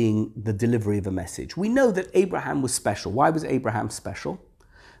prophecy being the delivery of a message. We know that Abraham was special. Why was Abraham special?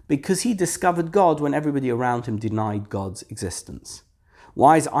 Because he discovered God when everybody around him denied God's existence.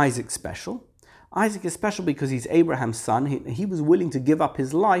 Why is Isaac special? Isaac is special because he's Abraham's son. He was willing to give up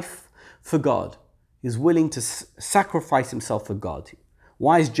his life for God. He was willing to sacrifice himself for God.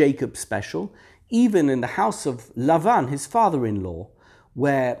 Why is Jacob special? Even in the house of Lavan, his father-in-law,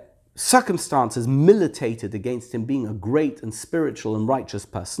 where circumstances militated against him being a great and spiritual and righteous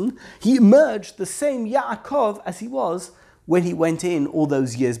person, he emerged the same Yaakov as he was when he went in all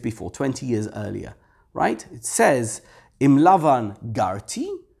those years before, 20 years earlier. Right? It says, Im Lavan garti,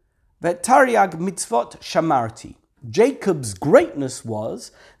 Vetariag mitzvot shamarti. Jacob's greatness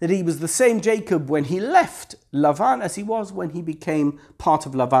was that he was the same Jacob when he left Lavan as he was when he became part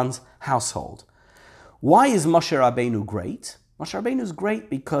of Lavan's household. Why is Moshe Rabbeinu great? Moshe Rabbeinu is great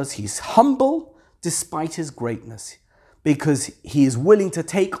because he's humble despite his greatness. Because he is willing to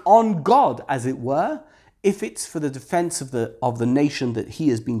take on God, as it were, if it's for the defense of the nation that he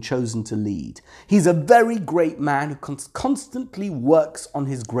has been chosen to lead. He's a very great man who constantly works on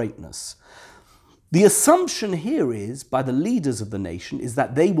his greatness. The assumption here is, by the leaders of the nation, is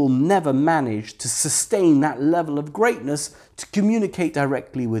that they will never manage to sustain that level of greatness to communicate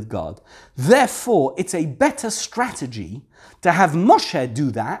directly with God. Therefore, it's a better strategy to have Moshe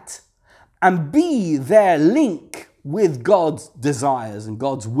do that and be their link with God's desires and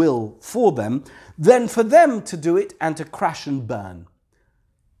God's will for them, than for them to do it and to crash and burn.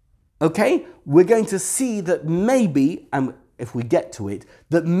 Okay? We're going to see that maybe, and if we get to it,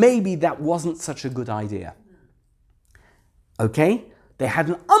 that maybe that wasn't such a good idea. Okay? They had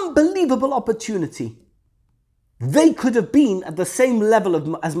an unbelievable opportunity. They could have been at the same level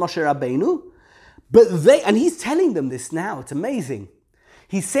as Moshe Rabbeinu, but and he's telling them this now, it's amazing.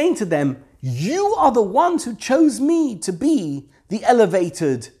 He's saying to them, you are the ones who chose me to be the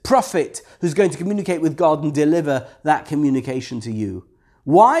elevated prophet who's going to communicate with God and deliver that communication to you.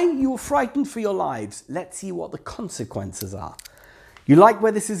 Why? You were frightened for your lives. Let's see what the consequences are. You like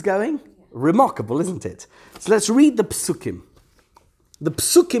where this is going? Remarkable, isn't it? So let's read the Psukim. The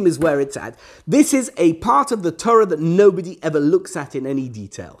Psukim is where it's at. This is a part of the Torah that nobody ever looks at in any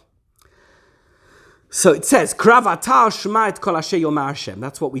detail. So it says, Krav atah shema et kol asher yomer Hashem.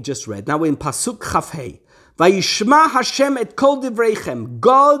 That's what we just read. Now we're in Pasuk Chaf-Hei. Vayishma Hashem et kol divreichem.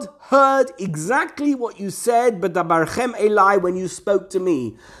 God heard exactly what you said, b'dabarchem elai, when you spoke to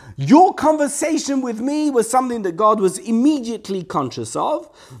me. Your conversation with me was something that God was immediately conscious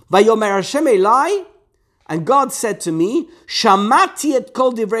of. Vayomer Hashem elai, and God said to me, Shamati et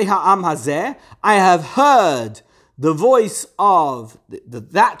kol divrei ha'am hazeh. I have heard the voice of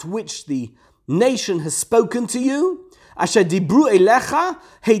that which the nation has spoken to you. asher dibru elecha,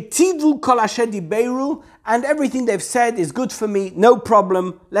 heitivu kol asher diberu, and everything they've said is good for me, no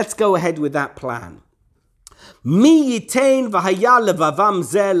problem, let's go ahead with that plan. Mi yitain v'haya levavam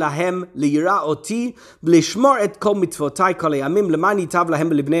zeh lahem liyira oti v'lishmor et kol mitzvotai kol hayamim leman yitav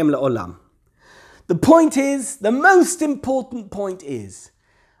lahem v'livneim le'olam. The point is, the most important point is,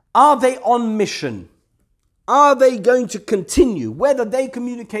 are they on mission? Are they going to continue? Whether they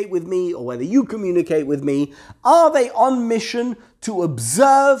communicate with me or whether you communicate with me, are they on mission to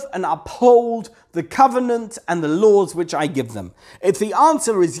observe and uphold the covenant and the laws which I give them? If the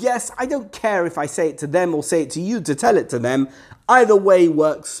answer is yes, I don't care if I say it to them or say it to you to tell it to them. Either way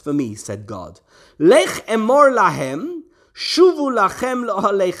works for me, said God. Lech emor lahem, shuvu lachem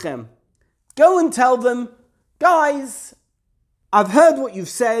lo'alechem. Go and tell them, guys, I've heard what you've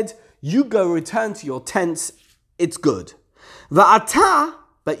said. You go return to your tents. It's good. Va'ata,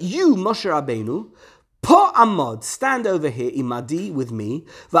 but you, Moshe Rabbeinu, po amod, stand over here, imadi, with me.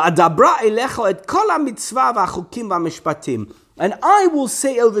 Va'adabra elecho et kol hamitzvah va'chukim va'mishpatim. And I will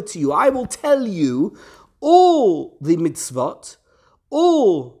say over to you, I will tell you all the mitzvot,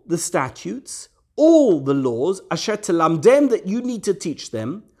 all the statutes, all the laws, asher telamdem, that you need to teach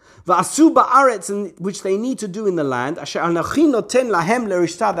them, va'asu ba'aretz, which they need to do in the land, asher anachi noten lahem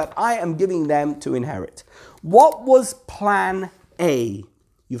lerishta, that I am giving them to inherit. What was plan A?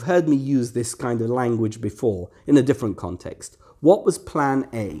 You've heard me use this kind of language before in a different context. What was plan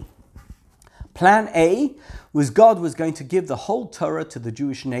A? Plan A was God was going to give the whole Torah to the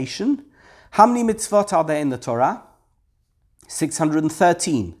Jewish nation. How many mitzvot are there in the Torah?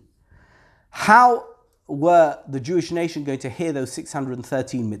 613. How were the Jewish nation going to hear those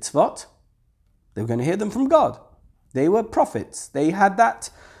 613 mitzvot? They were going to hear them from God. They were prophets. They had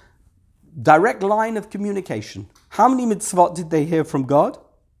that direct line of communication. How many mitzvot did they hear from God?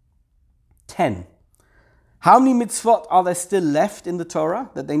 10. How many mitzvot are there still left in the Torah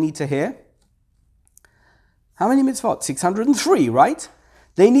that they need to hear? How many mitzvot? 603, right?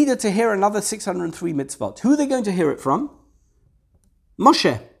 They needed to hear another 603 mitzvot. Who are they going to hear it from?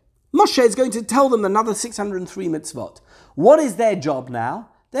 Moshe. Moshe is going to tell them another 603 mitzvot. What is their job now?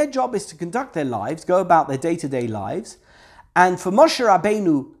 Their job is to conduct their lives, go about their day-to-day lives, and for Moshe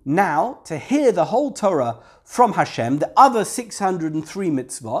Rabbeinu now to hear the whole Torah from Hashem, the other 603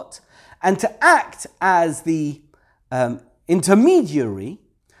 mitzvot, and to act as the intermediary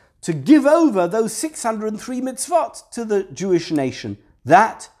to give over those 603 mitzvot to the Jewish nation.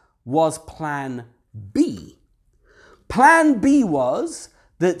 That was plan B. Plan B was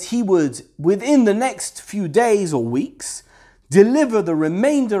that he would, within the next few days or weeks, deliver the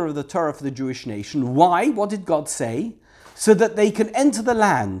remainder of the Torah for the Jewish nation. Why? What did God say? So that they can enter the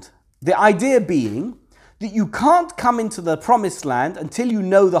land. The idea being that you can't come into the promised land until you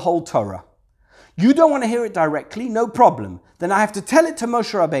know the whole Torah. You don't want to hear it directly, no problem. Then I have to tell it to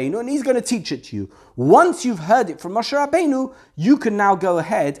Moshe Rabbeinu and he's going to teach it to you. Once you've heard it from Moshe Rabbeinu, you can now go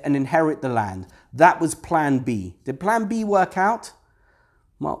ahead and inherit the land. That was plan B. Did plan B work out?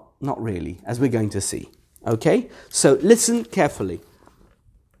 Well, not really, as we're going to see. Okay? So listen carefully.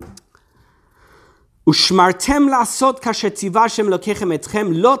 Ushmartem la'asot kasher tziva Hashem Elokechem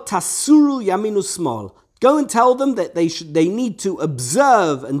etchem lo tasuru yamin u'smol. Go and tell them that they need to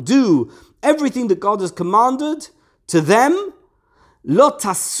observe and do everything that God has commanded to them. Lo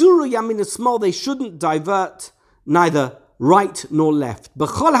tasuru yamin u'smol. They shouldn't divert neither right nor left.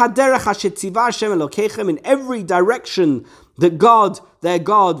 B'chol haderech asher tziva Hashem Elokechem, in every direction that God, their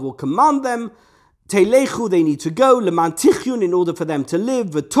God, will command them. Teilechu, they need to go. Leman tichyun, in order for them to live.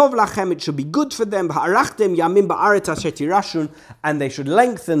 V'tov lachem, it should be good for them. V'arachtem yamim ba'aretz asher tirashun, and they should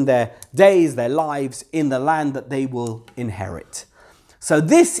lengthen their days, their lives in the land that they will inherit. So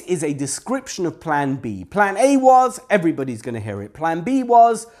this is a description of plan B. Plan A was, everybody's going to hear it. Plan B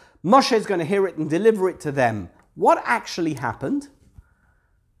was, Moshe is going to hear it and deliver it to them. What actually happened?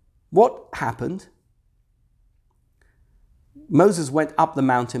 What happened? Moses went up the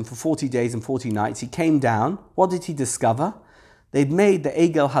mountain for 40 days and 40 nights. He came down. What did he discover? They'd made the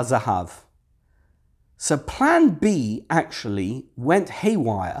Egel HaZahav. So plan B actually went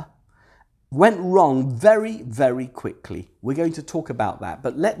haywire, went wrong very, very quickly. We're going to talk about that.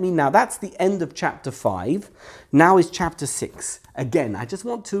 But that's the end of chapter 5. Now is chapter 6. Again, I just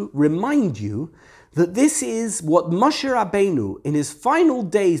want to remind you that this is what Moshe Rabbeinu, in his final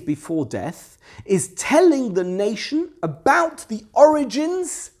days before death, is telling the nation about the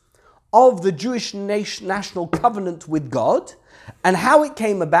origins of the Jewish national covenant with God and how it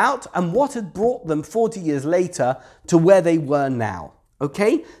came about and what had brought them 40 years later to where they were now.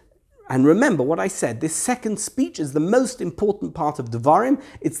 Okay? And remember what I said, this second speech is the most important part of Devarim.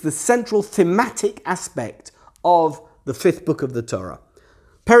 It's the central thematic aspect of the 5th book of the Torah.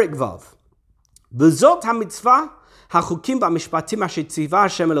 Perek Vav. V'zot ha-mitzvah ha-chukim va-mishpatim asher tziva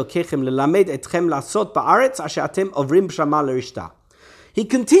Hashem Elokechem lelamed etchem lasot ba'aretz asher atem ovrim b'shama l'rishta. He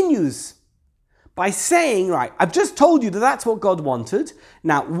continues by saying, right, I've just told you that that's what God wanted.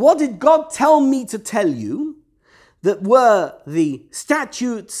 Now, what did God tell me to tell you that were the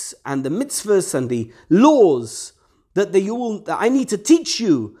statutes and the mitzvahs and the laws that I need to teach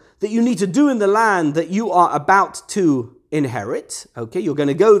you, that you need to do in the land that you are about to inherit? Okay, you're going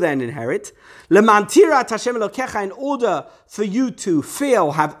to go there and inherit. Leman tirat Hashem Elokecha, in order for you to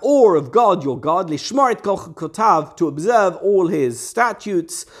feel, have awe of God, your God. Lishmor et kol chukotav, to observe all His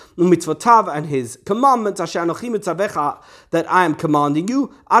statutes, mitzvotav, and His commandments. Asher anochi mitzavecha, that I am commanding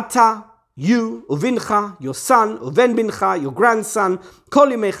you. Ata, you, uvincha, your son, uven bincha, your grandson, kol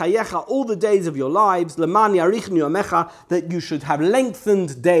yimei chayecha, all the days of your lives. Leman yarichnu yamecha, that you should have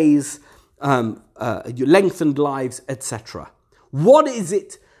lengthened days, lengthened lives, etc. What is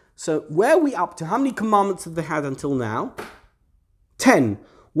it? So where are we up to? How many commandments have they had until now? 10.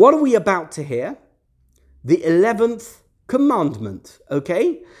 What are we about to hear? The 11th commandment,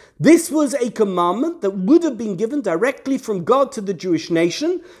 okay? This was a commandment that would have been given directly from God to the Jewish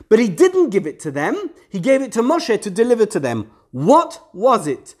nation, but He didn't give it to them. He gave it to Moshe to deliver to them. What was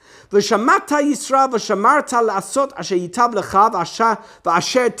it? V'shamata Yisra v'shamarta la'asot asher yitav lecha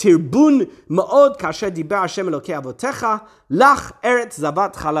v'asher tirbun ma'od kasher diber Hashem Elokei avotecha lach eretz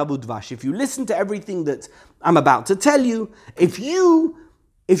zavat chalav udvash. If you listen to everything that I'm about to tell you, if you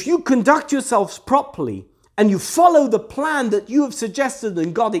conduct yourselves properly and you follow the plan that you have suggested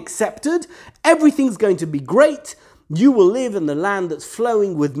and God accepted, everything's going to be great. You will live in the land that's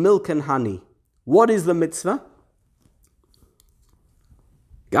flowing with milk and honey. What is the mitzvah?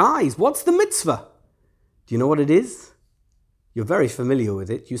 Guys, what's the mitzvah? Do you know what it is? You're very familiar with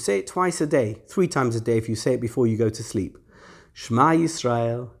it. You say it twice a day, 3 times a day if you say it before you go to sleep. Shema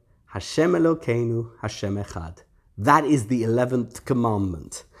Yisrael, Hashem Elokeinu, Hashem Echad. That is the 11th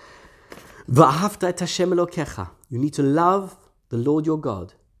commandment. V'ahavta et Hashem Elokecha. You need to love the Lord your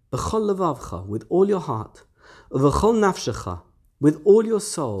God. B'chol levavcha, with all your heart. V'chol nafshecha, with all your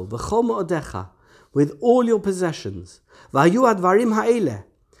soul. V'chol ma'odecha, with all your possessions. V'hayu advarim ha'eleh.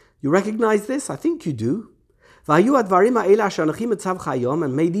 You recognize this? I think you do. And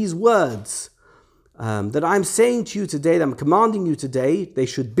may these words that I'm saying to you today, that I'm commanding you today, they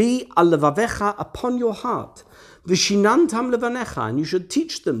should be al levavecha, upon your heart. V'shinantam levanecha, and you should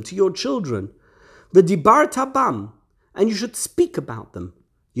teach them to your children. V'dibarta bam, and you should speak about them.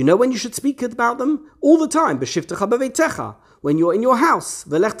 You know when you should speak about them? All the time. B'shivtecha b'veitecha, when you're in your house.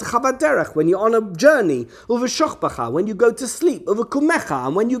 V'lechtecha b'derech, when you're on a journey. Uv'shochbacha, when you go to sleep. Uv'kumecha,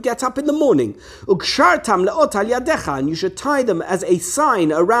 and when you get up in the morning. U'kshartam le'ot al yadecha, and you should tie them as a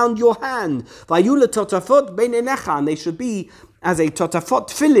sign around your hand. V'ayu le'totafot bein einecha, and they should be as a totafot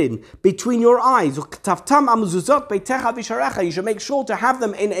tefillin between your eyes. U'ktavtam amuzuzot beitecha v'sharecha, you should make sure to have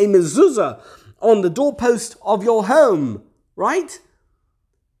them in a mezuzah on the doorpost of your home. Right?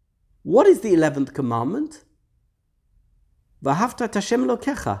 What is the 11th commandment? V'ahavta et Hashem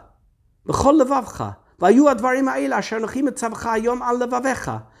Elokecha b'chol levavcha v'hayu advarim ha'ela asher anochi mitzavcha hayom al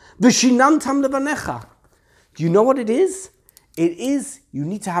levavecha v'shinantam levanecha. Do you know what it is? It is you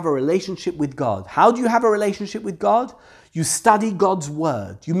need to have a relationship with God. How do you have a relationship with God? You study God's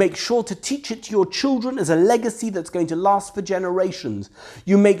word. You make sure to teach it to your children as a legacy that's going to last for generations.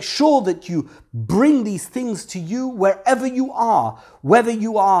 You make sure that you bring these things to you wherever you are, whether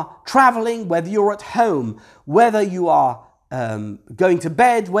you are traveling, whether you're at home, whether you are going to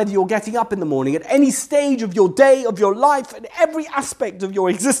bed, whether you're getting up in the morning, at any stage of your day, of your life, in every aspect of your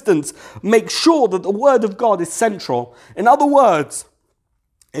existence, make sure that the word of God is central. In other words,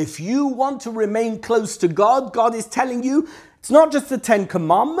 if you want to remain close to God, God is telling you, it's not just the 10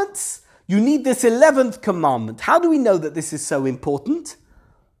 commandments, you need this 11th commandment. How do we know that this is so important?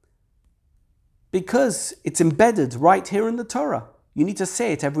 Because it's embedded right here in the Torah. You need to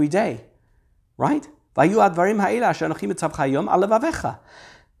say it every day, right? When you get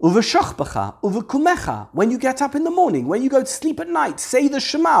up in the morning, when you go to sleep at night, say the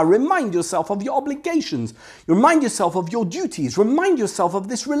Shema, remind yourself of your obligations, remind yourself of your duties, remind yourself of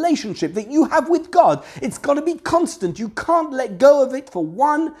this relationship that you have with God. It's got to be constant. You can't let go of it for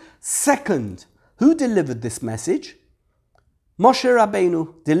 1 second. Who delivered this message? Moshe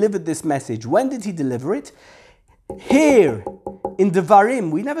Rabbeinu delivered this message. When did he deliver it? Here in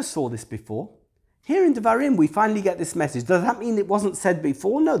Devarim. We never saw this before. Here in Devarim, we finally get this message. Does that mean it wasn't said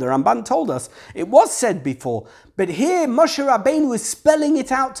before? No, the Ramban told us it was said before. But here, Moshe Rabbeinu is spelling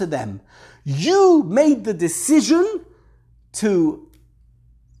it out to them. You made the decision to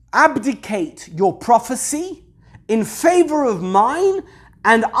abdicate your prophecy in favor of mine,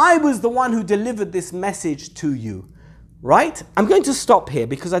 and I was the one who delivered this message to you. Right? I'm going to stop here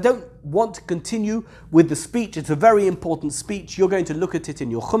because I don't want to continue with the speech. It's a very important speech. You're going to look at it in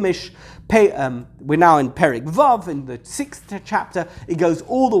your Chumash. We're now in Perek Vav, in the 6th chapter. It goes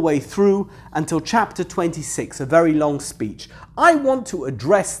all the way through until chapter 26, a very long speech. I want to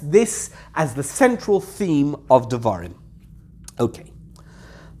address this as the central theme of Devarim. Okay.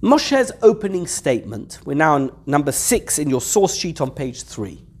 Moshe's opening statement. We're now on number 6 in your source sheet on page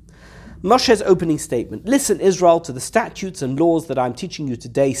 3. Moshe's opening statement, listen, Israel, to the statutes and laws that I'm teaching you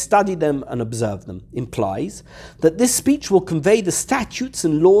today, study them and observe them, implies that this speech will convey the statutes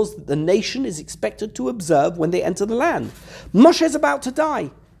and laws that the nation is expected to observe when they enter the land. Moshe is about to die.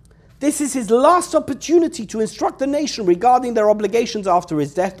 This is his last opportunity to instruct the nation regarding their obligations after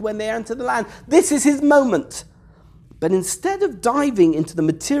his death when they enter the land. This is his moment. But instead of diving into the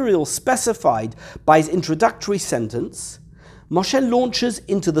material specified by his introductory sentence, Moshe launches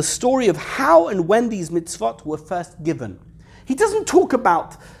into the story of how and when these mitzvot were first given. He doesn't talk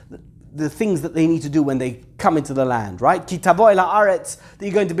about the things that they need to do when they come into the land, right? Ki tavo el haaretz, that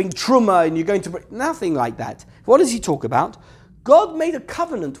you're going to bring truma and you're going to bring... Nothing like that. What does he talk about? God made a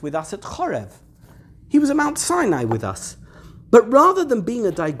covenant with us at Chorev. He was at Mount Sinai with us. But rather than being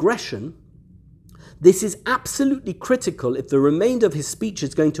a digression, this is absolutely critical if the remainder of his speech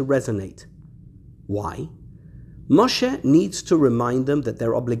is going to resonate. Why? Moshe needs to remind them that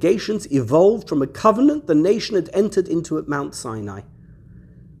their obligations evolved from a covenant the nation had entered into at Mount Sinai.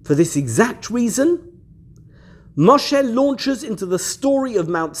 For this exact reason, Moshe launches into the story of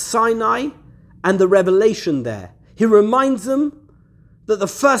Mount Sinai and the revelation there. He reminds them that the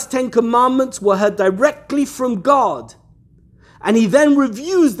first 10 commandments were heard directly from God. And he then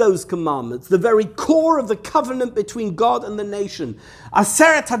reviews those commandments, the very core of the covenant between God and the nation.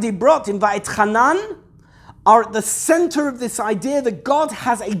 Aseret HaDibrot in Va'etchanan are at the center of this idea that God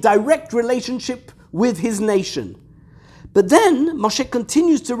has a direct relationship with his nation. But then Moshe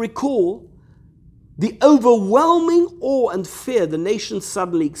continues to recall the overwhelming awe and fear the nation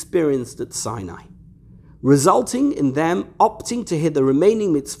suddenly experienced at Sinai, resulting in them opting to hear the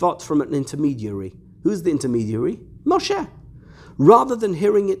remaining mitzvot from an intermediary. Who's the intermediary? Moshe, rather than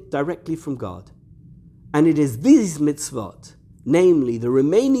hearing it directly from God. And it is these mitzvot, namely the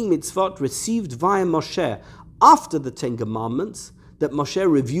remaining mitzvot received via Moshe after the 10 commandments, that Moshe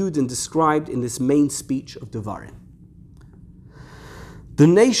reviewed and described in this main speech of Devarim. The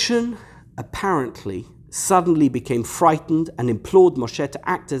nation apparently suddenly became frightened and implored Moshe to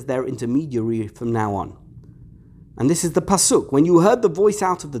act as their intermediary from now on. And this is the pasuk. When you heard the voice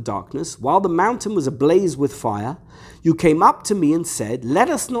out of the darkness, while the mountain was ablaze with fire, you came up to me and said, let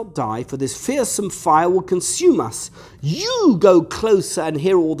us not die, for this fearsome fire will consume us. You go closer and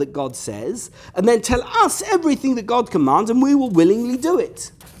hear all that God says, and then tell us everything that God commands, and we will willingly do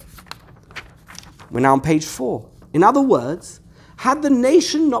it. We're now on page 4. In other words, had the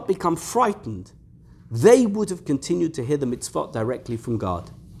nation not become frightened, they would have continued to hear the mitzvot directly from God.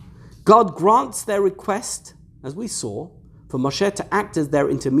 God grants their request, as we saw, for Moshe to act as their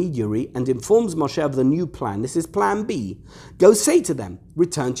intermediary and informs Moshe of the new plan. This is plan B. Go say to them,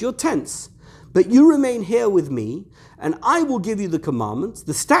 return to your tents, but you remain here with me, and I will give you the commandments,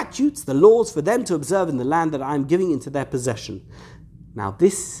 the statutes, the laws for them to observe in the land that I am giving into their possession. Now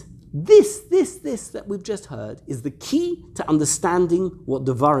this that we've just heard is the key to understanding what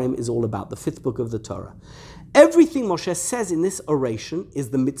Devarim is all about, the 5th book of the Torah. Everything Moshe says in this oration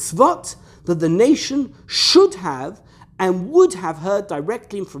is the mitzvot that the nation should have and would have heard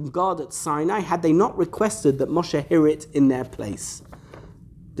directly from God at Sinai had they not requested that Moshe hear it in their place.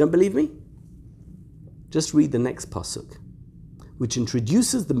 Don't believe me? Just read the next pasuk, which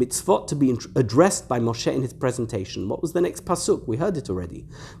introduces the mitzvot to be addressed by Moshe in his presentation. What was the next pasuk? We heard it already.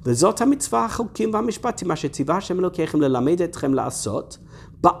 V'zot ha-mitzvah ha-chukim va-mishpatim asher tzivah Hashem Elokechem lelamed etchem la'asot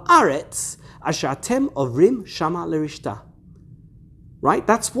ba'aretz asher atem ovrim shama lerishta. Right?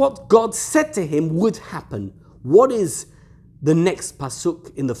 That's what God said to him would happen. What is the next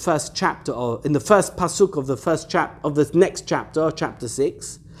pasuk in the first chapter, or in the first pasuk of the first of the next chapter, chapter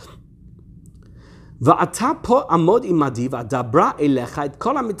 6? Va'ata po amod imadi va'dabra elecha et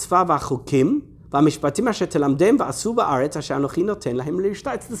kol hamitzvah va'chukim va'mishpatim asher telamdem va'asu ba'aretz asher anochi noten lahem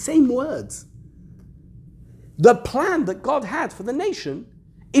lirishta. It's the same words. The plan that God had for the nation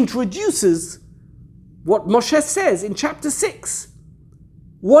introduces what Moshe says in chapter 6.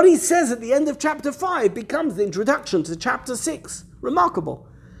 What he says at the end of chapter 5 becomes the introduction to chapter 6. Remarkable,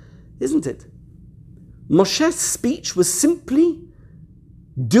 isn't it? Moshe's speech was simply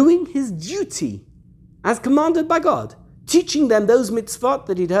doing his duty as commanded by God, teaching them those mitzvot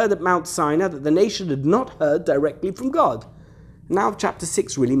that he'd heard at Mount Sinai that the nation had not heard directly from God. Now chapter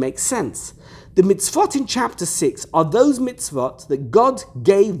 6 really makes sense. The mitzvot in chapter 6 are those mitzvot that God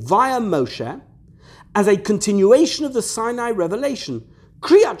gave via Moshe as a continuation of the Sinai revelation.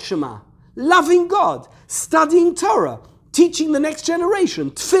 Kriyat Shema, loving God, studying Torah, teaching the next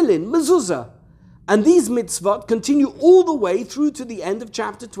generation, tefillin, mezuzah. And these mitzvot continue all the way through to the end of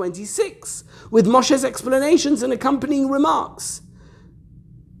chapter 26, with Moshe's explanations and accompanying remarks.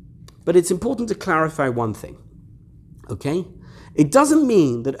 But it's important to clarify one thing, okay? It doesn't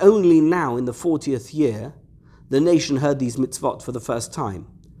mean that only now in the 40th year the nation heard these mitzvot for the first time.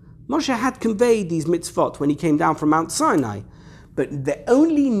 Moshe had conveyed these mitzvot when he came down from Mount Sinai, but they're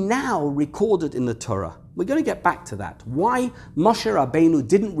only now recorded in the Torah. We're going to get back to that. Why Moshe Rabbeinu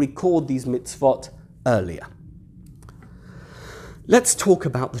didn't record these mitzvot earlier. Let's talk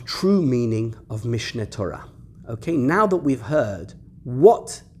about the true meaning of Mishneh Torah. Okay, now that we've heard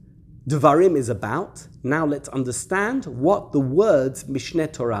what Devarim is about, now let's understand what the words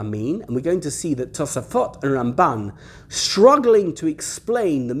Mishneh Torah mean, and we're going to see that Tosafot and Ramban, struggling to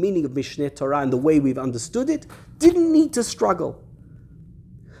explain the meaning of Mishneh Torah and the way we've understood it, didn't need to struggle.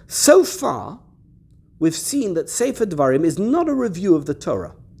 So far, we've seen that Sefer Devarim is not a review of the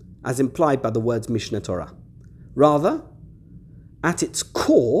Torah, as implied by the words Mishneh Torah. Rather, at its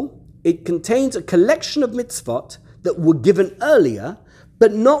core, it contains a collection of mitzvot that were given earlier,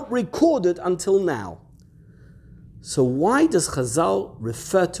 but not recorded until now. So why does Chazal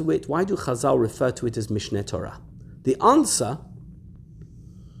refer to it? Why do Chazal refer to it as Mishneh Torah? The answer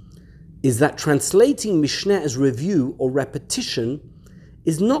is that translating Mishneh as review or repetition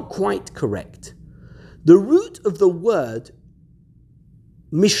is not quite correct. The root of the word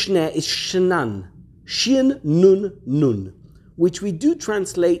Mishneh is shenan, shin nun nun, which we do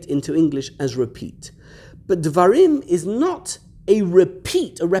translate into English as repeat. But Devarim is not a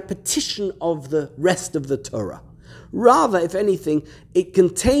repetition of the rest of the Torah. Rather, if anything, it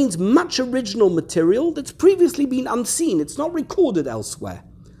contains much original material that's previously been unseen. It's not recorded elsewhere.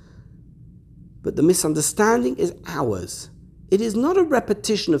 But the misunderstanding is ours. It is not a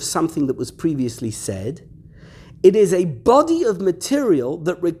repetition of something that was previously said. It is a body of material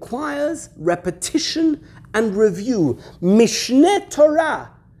that requires repetition and review. Mishneh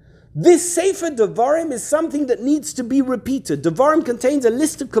Torah. This Sefer Devarim is something that needs to be repeated. Devarim contains a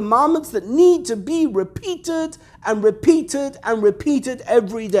list of commandments that need to be repeated and repeated and repeated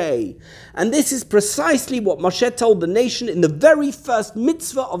every day. And this is precisely what Moshe told the nation in the very first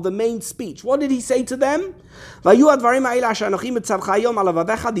mitzvah of the main speech. What did he say to them? These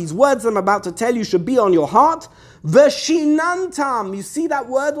words I'm about to tell you should be on your heart. Veshinantam. You see that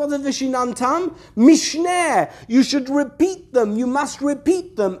word? What is Veshinantam? Mishneh. You should repeat them. You must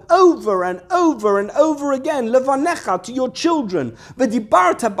repeat them over and over and over again. Levanecha, to your children.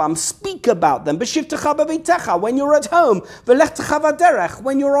 V'dibartabam. Speak about them. B'shivtecha b'veitecha, when you're at home. V'lechtecha v'derech,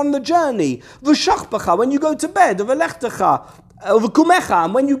 when you're on the journey. V'shachbecha, when you go to bed. V'lechtecha, v'kumecha,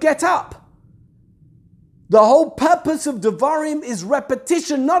 and when you get up. The whole purpose of Devarim is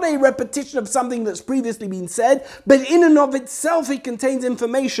repetition, not a repetition of something that's previously been said, but in and of itself it contains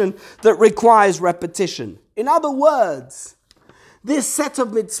information that requires repetition. In other words, this set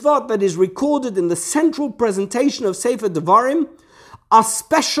of mitzvot that is recorded in the central presentation of Sefer Devarim are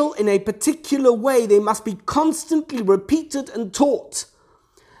special in a particular way. They must be constantly repeated and taught.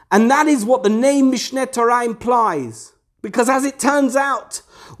 And that is what the name Mishneh Torah implies. Because as it turns out,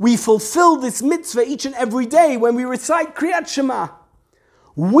 we fulfill this mitzvah each and every day when we recite Kriyat Shema.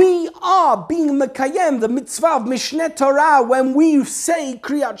 We are being Mekayem, the mitzvah of Mishneh Torah, when we say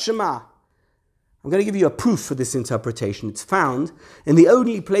Kriyat Shema. I'm going to give you a proof for this interpretation. It's found in the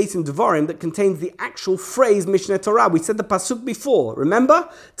only place in Devarim that contains the actual phrase Mishneh Torah. We said the pasuk before. Remember?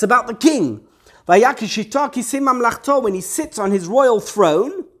 It's about the king. When he sits on his royal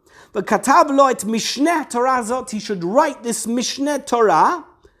throne, v'katav lo et Mishneh Torah zot, he should write this Mishneh Torah,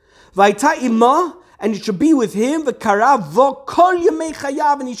 v'ayta imo, and it should be with him, v'karav vo kol yemei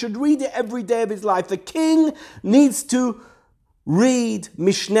chayav, and he should read it every day of his life. The king needs to read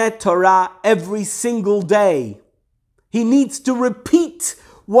Mishneh Torah every single day. He needs to repeat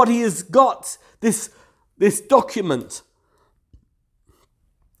what he has got, this document.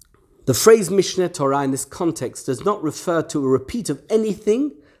 The phrase Mishneh Torah in this context does not refer to a repeat of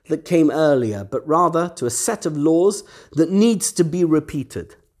anything that came earlier, but rather to a set of laws that needs to be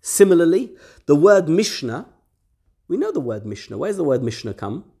repeated. Similarly, the word Mishnah, we know the word Mishnah. Where's the word Mishnah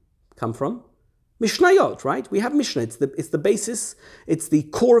come from? Mishnayot, right? We have Mishnah. It's the basis, it's the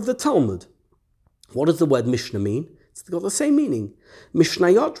core of the Talmud. What does the word Mishnah mean? It's got the same meaning.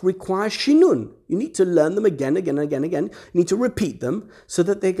 Mishnayot require shinun. You need to learn them again. You need to repeat them so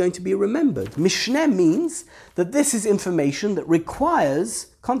that they're going to be remembered. Mishneh means that this is information that requires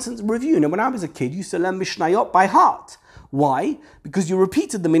constant review. Now, when I was a kid, I used to learn Mishnayot by heart. Why? Because you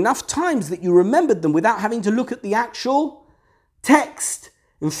repeated them enough times that you remembered them without having to look at the actual text.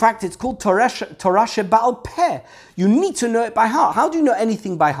 In fact, it's called Torah She'Ba'al Peh. You need to know it by heart. How do you know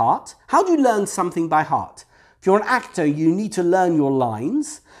anything by heart? How do you learn something by heart? If you're an actor, you need to learn your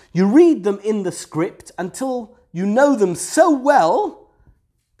lines. You read them in the script until you know them so well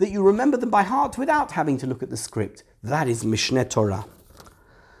that you remember them by heart without having to look at the script. That is Mishneh Torah.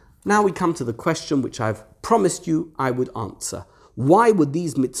 Now we come to the question which I've promised you I would answer. Why were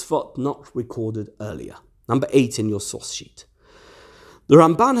these mitzvot not recorded earlier? Number 8 in your source sheet. The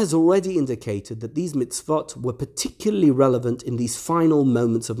Ramban has already indicated that these mitzvot were particularly relevant in these final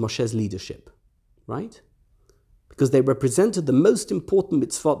moments of Moshe's leadership, right? Because they represented the most important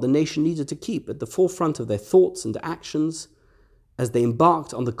mitzvot the nation needed to keep at the forefront of their thoughts and actions as they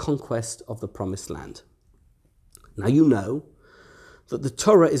embarked on the conquest of the Promised Land. Now you know that the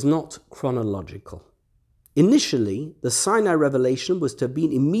Torah is not chronological. Initially, the Sinai revelation was to have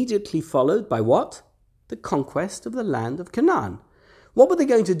been immediately followed by what? The conquest of the land of Canaan. What were they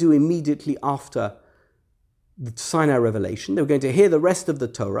going to do immediately after the Sinai revelation? They were going to hear the rest of the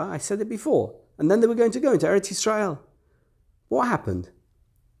Torah, I said it before, and then they were going to go into Eretz Yisrael. What happened?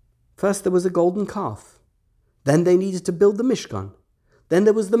 First there was a golden calf. Then they needed to build the Mishkan. Then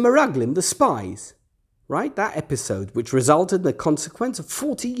there was the Meraglim, the spies, right? That episode, which resulted in the consequence of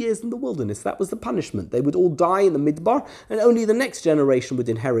 40 years in the wilderness. That was the punishment. They would all die in the Midbar, and only the next generation would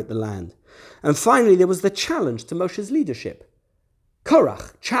inherit the land. And finally, there was the challenge to Moshe's leadership.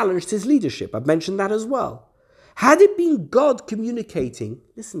 Korach challenged his leadership. I've mentioned that as well. Had it been God communicating,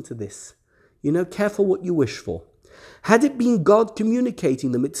 listen to this, careful what you wish for. Had it been God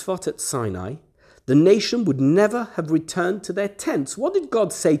communicating the mitzvot at Sinai, the nation would never have returned to their tents. What did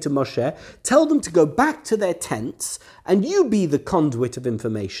God say to Moshe? Tell them to go back to their tents and you be the conduit of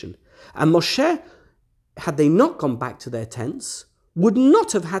information. And Moshe, had they not gone back to their tents, would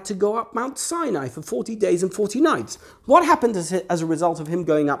not have had to go up Mount Sinai for 40 days and 40 nights. What happened as a result of him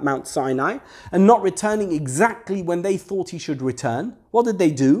going up Mount Sinai and not returning exactly when they thought he should return? What did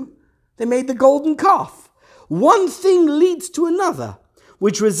they do? They made the golden calf. One thing leads to another,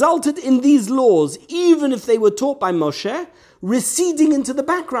 which resulted in these laws, even if they were taught by Moshe, receding into the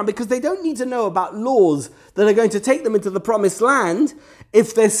background, because they don't need to know about laws that are going to take them into the promised land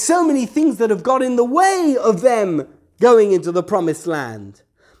if there's so many things that have got in the way of them going into the promised land.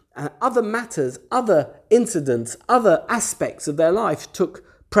 Other matters, other incidents, other aspects of their life took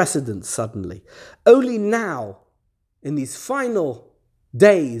precedence suddenly. Only now, in these final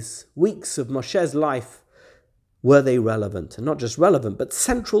days, weeks of Moshe's life, were they relevant. And not just relevant, but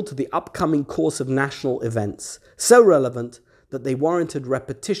central to the upcoming course of national events. So relevant that they warranted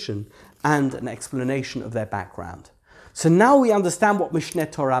repetition and an explanation of their background. So now we understand what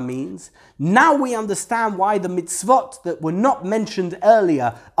Mishneh Torah means. Now we understand why the mitzvot that were not mentioned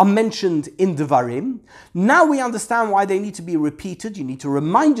earlier are mentioned in Devarim. Now we understand why they need to be repeated. You need to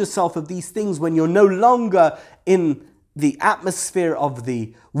remind yourself of these things when you're no longer in the atmosphere of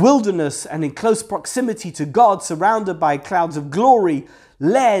the wilderness and in close proximity to God, surrounded by clouds of glory,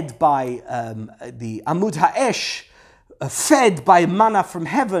 led by the Amud Ha'esh, fed by manna from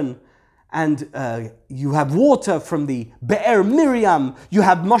heaven, and you have water from the Be'er Miriam, you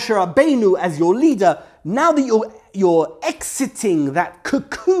have Moshe Rabbeinu as your leader. Now that you're exiting that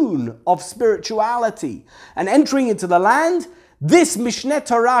cocoon of spirituality and entering into the land, this Mishneh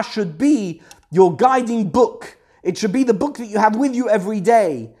Torah should be your guiding book. It should be the book that you have with you every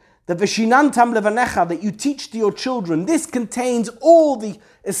day. The Veshinantam Levanecha that you teach to your children. This contains all the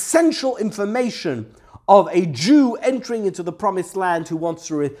essential information of a Jew entering into the promised land who wants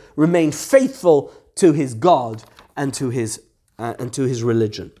to remain faithful to his God and to his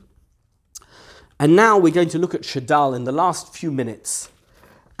religion. And now we're going to look at Shadal in the last few minutes,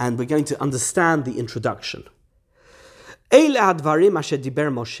 and we're going to understand the introduction. Eile hadvarim asher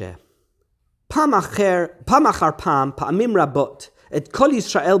diber Moshe. Pam achar pam, pa'amim rabot, et kol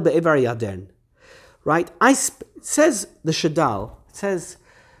Yisrael be'ever Yarden. Right? Says the Shadal, it says,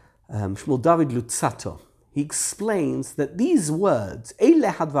 Shmuel David Lutzato, he explains that these words,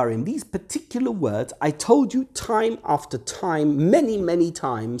 Eile hadvarim, these particular words, I told you time after time, many, many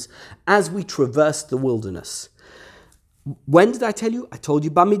times, as we traversed the wilderness. When did I tell you? I told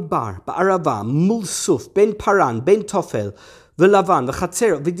you Bamidbar, Ba'arava, Mulsuf, Ben Paran, Ben Tofel, V'lavan,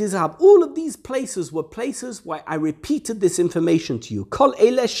 v'chatzer, v'dizahab. All of these places were places where I repeated this information to you. Kol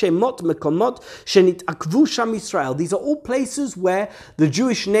ele shemot mekomot shenitakvu sham Yisrael. These are all places where the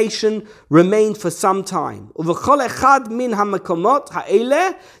Jewish nation remained for some time. Uv'chol echad min hamekomot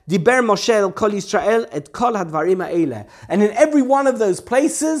ha'ele diber Moshe el kol Yisrael et kol hadvarim ha'ele. And in every one of those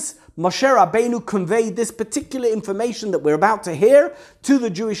places, Moshe Rabbeinu conveyed this particular information that we're about to hear to the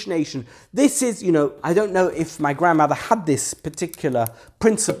Jewish nation. This is, I don't know if my grandmother had this particular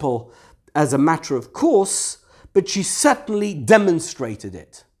principle as a matter of course, but she certainly demonstrated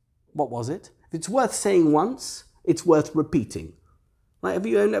it. What was it? If it's worth saying once, it's worth repeating. Right? Have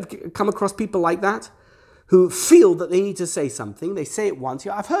you ever come across people like that? Who feel that they need to say something, they say it once,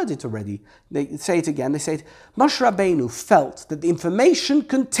 I've heard it already, they say it again, they say it. Moshe Rabbeinu felt that the information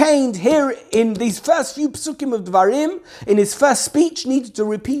contained here in these first few psukim of Dvarim, in his first speech, needed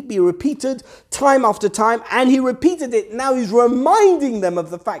to be repeated time after time, and he repeated it. Now he's reminding them of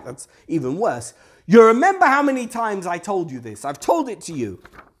the fact that's even worse. You remember how many times I told you this? I've told it to you.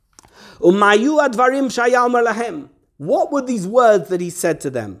 What were these words that he said to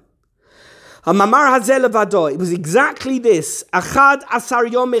them? It was exactly this.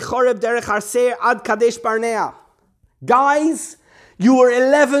 Guys, you were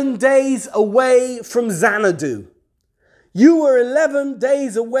 11 days away from Xanadu. You were 11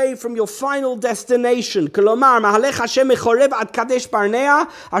 days away from your final destination. Do you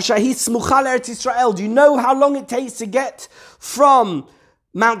know how long it takes to get from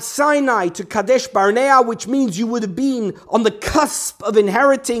Mount Sinai to Kadesh Barnea, which means you would have been on the cusp of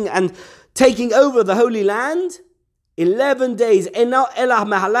inheriting and taking over the Holy Land? 11 days.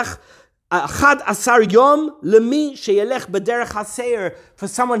 For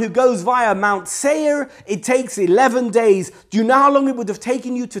someone who goes via Mount Seir, it takes 11 days. Do you know how long it would have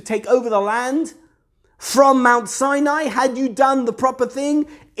taken you to take over the land? From Mount Sinai, had you done the proper thing?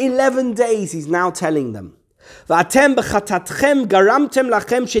 11 days, he's now telling them.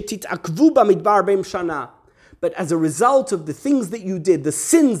 But as a result of the things that you did, the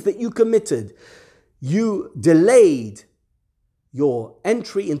sins that you committed, you delayed your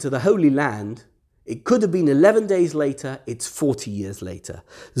entry into the Holy Land. It could have been 11 days later, it's 40 years later.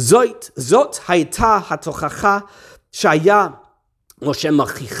 Zot hayta hatochacha shaya Moshe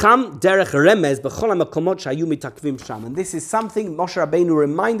machicham derech remez b'chol hamakomot shayu mitakvim sham. And this is something Moshe Rabbeinu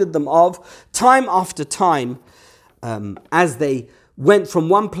reminded them of time after time as they went from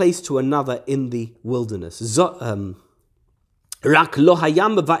one place to another in the wilderness. Rak lo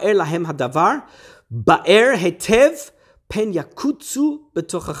hayam va'er lahem hadavar ba'er hetev pen yakutzu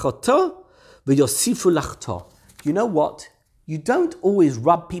betochachoto v'yosifu lachto. You know what? You don't always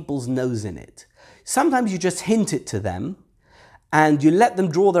rub people's nose in it. Sometimes you just hint it to them and you let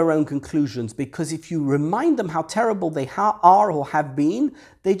them draw their own conclusions, because if you remind them how terrible they are or have been,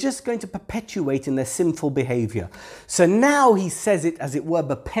 they're just going to perpetuate in their sinful behavior. So now he says it, as it were,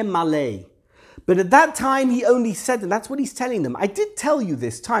 b'peh maleh. But at that time he only said, and that's what he's telling them, I did tell you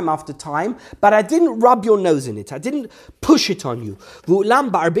this time after time, but I didn't rub your nose in it. I didn't push it on you.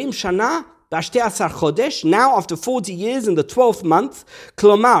 V'ulam ba'arbim shana now after 40 years in the 12th month,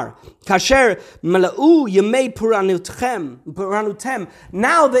 Klomar, Kasher Mala'u Yemei Puranutem.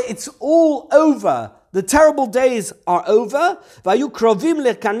 Now that it's all over, the terrible days are over, Vayu Krovim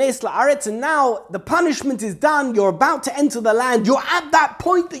Lekanes La'aretz, and now the punishment is done, you're about to enter the land, you're at that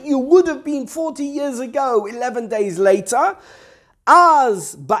point that you would have been 40 years ago, 11 days later.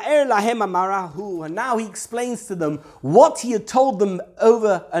 Az ba'er lahem amarahu, and now he explains to them what he had told them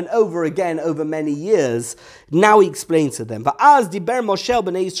over and over again over many years. Now he explains to them. Va'az diber Moshe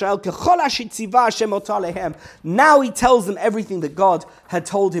b'nei Yisrael kechol ashitziva Hashem ota lehem. Now he tells them everything that God had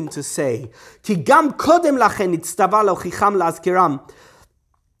told him to say. Ki gam kodem lachen itztava lochicham lazkiram.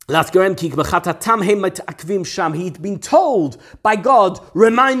 He'd been told by God,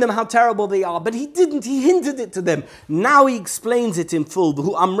 remind them how terrible they are, but he didn't, he hinted it to them. Now he explains it in full. Then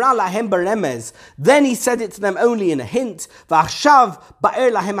he said it to them only in a hint. But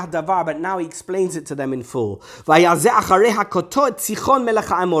now he explains it to them in full. Why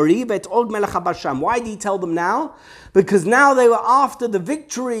did he tell them now? Because now they were after the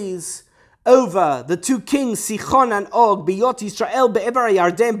victories over the two kings, Sichon and Og, Biyot Israel, Be'ever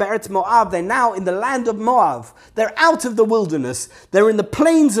Yarden, Be'eretz Moab. They're now in the land of Moab. They're out of the wilderness. They're in the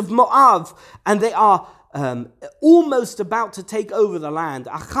plains of Moab, and they are almost about to take over the land.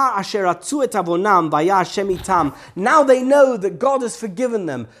 Now they know that God has forgiven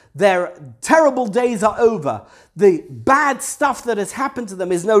them. Their terrible days are over. The bad stuff that has happened to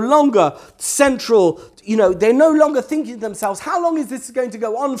them is no longer central. They're no longer thinking to themselves, how long is this going to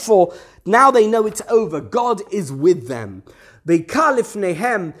go on for? Now they know it's over. God is with them.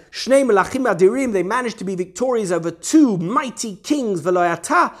 Veikalifnehem shnei melachim adirim. They managed to be victorious over two mighty kings.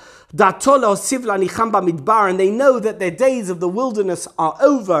 Veloyata datolo sivla nicham bamidbar. And they know that their days of the wilderness are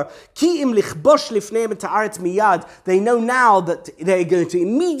over. Ki im lichbosh lifnehem et haaretz miyad. They know now that they're going to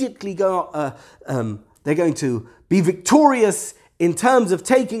immediately go. They're going to be victorious in terms of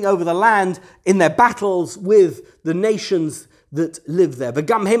taking over the land in their battles with the nations that live there.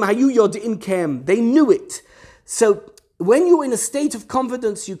 They knew it. So when you're in a state of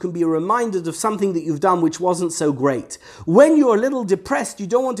confidence, you can be reminded of something that you've done which wasn't so great. When you're a little depressed, you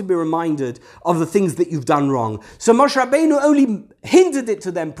don't want to be reminded of the things that you've done wrong. So Moshe Rabbeinu only hinted it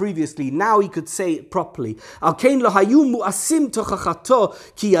to them previously. Now he could say it properly. Now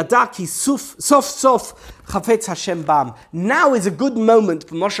is a good moment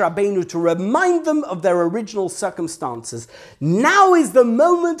for Moshe Rabbeinu to remind them of their original circumstances. Now is the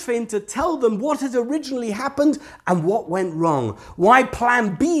moment for him to tell them what had originally happened and what went wrong. Why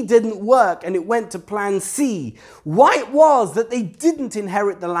plan B didn't work and it went to plan C. Why it was that they didn't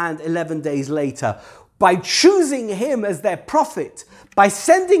inherit the land 11 days later. By choosing him as their prophet, by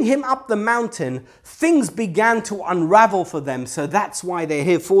sending him up the mountain, things began to unravel for them. So that's why they're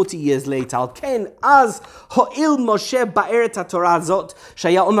here 40 years later. Al ken az ho'il Moshe ba'eret haTorah zot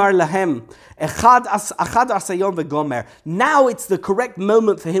shaya omar lahem echad asayom v'gomer. Now it's the correct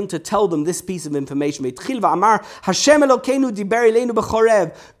moment for him to tell them this piece of information. V'itchil v'amar Hashem Elokeinu diber eleinu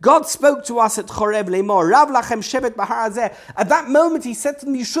b'chorev. God spoke to us at Chorev le'mor Rav lachem shevet b'har hazeh. At that moment he said to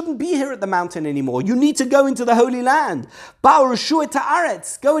them, you shouldn't be here at the mountain anymore. You need to go into the Holy Land. Ba'u reshu et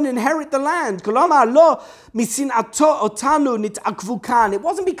haaretz. Go and inherit the land. Kolomar lo misinato otanu nitakvu kan. It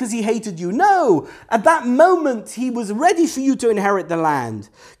wasn't because he hated you. No. At that moment he was ready for you to inherit the land.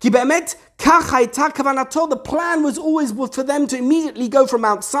 Ki be'emet the plan was always for them to immediately go from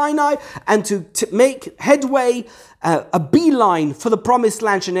Mount Sinai and to make headway, a beeline for the promised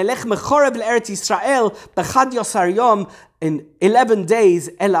land. In 11 days,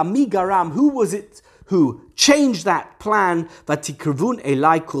 El Amigaram, who was it who changed that plan? At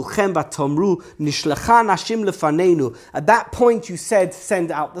that point you said,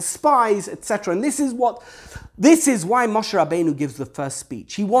 send out the spies, etc. And this is why Moshe Rabbeinu gives the first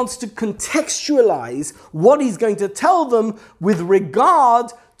speech. He wants to contextualize what he's going to tell them with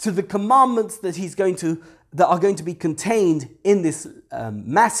regard to the commandments that are going to be contained in this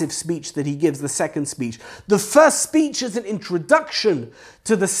massive speech that he gives, the second speech. The first speech is an introduction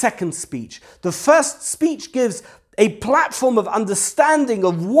to the second speech. The first speech gives a platform of understanding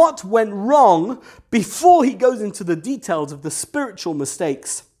of what went wrong before he goes into the details of the spiritual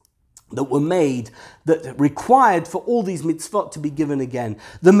mistakes that were made, that required for all these mitzvot to be given again.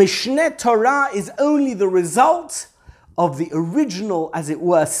 The Mishneh Torah is only the result of the original, as it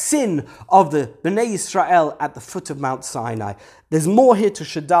were, sin of the Bnei Yisrael at the foot of Mount Sinai. There's more here to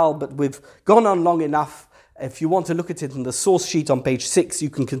Shadal, but we've gone on long enough. If you want to look at it in the source sheet on page 6, you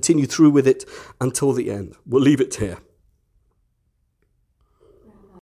can continue through with it until the end. We'll leave it here.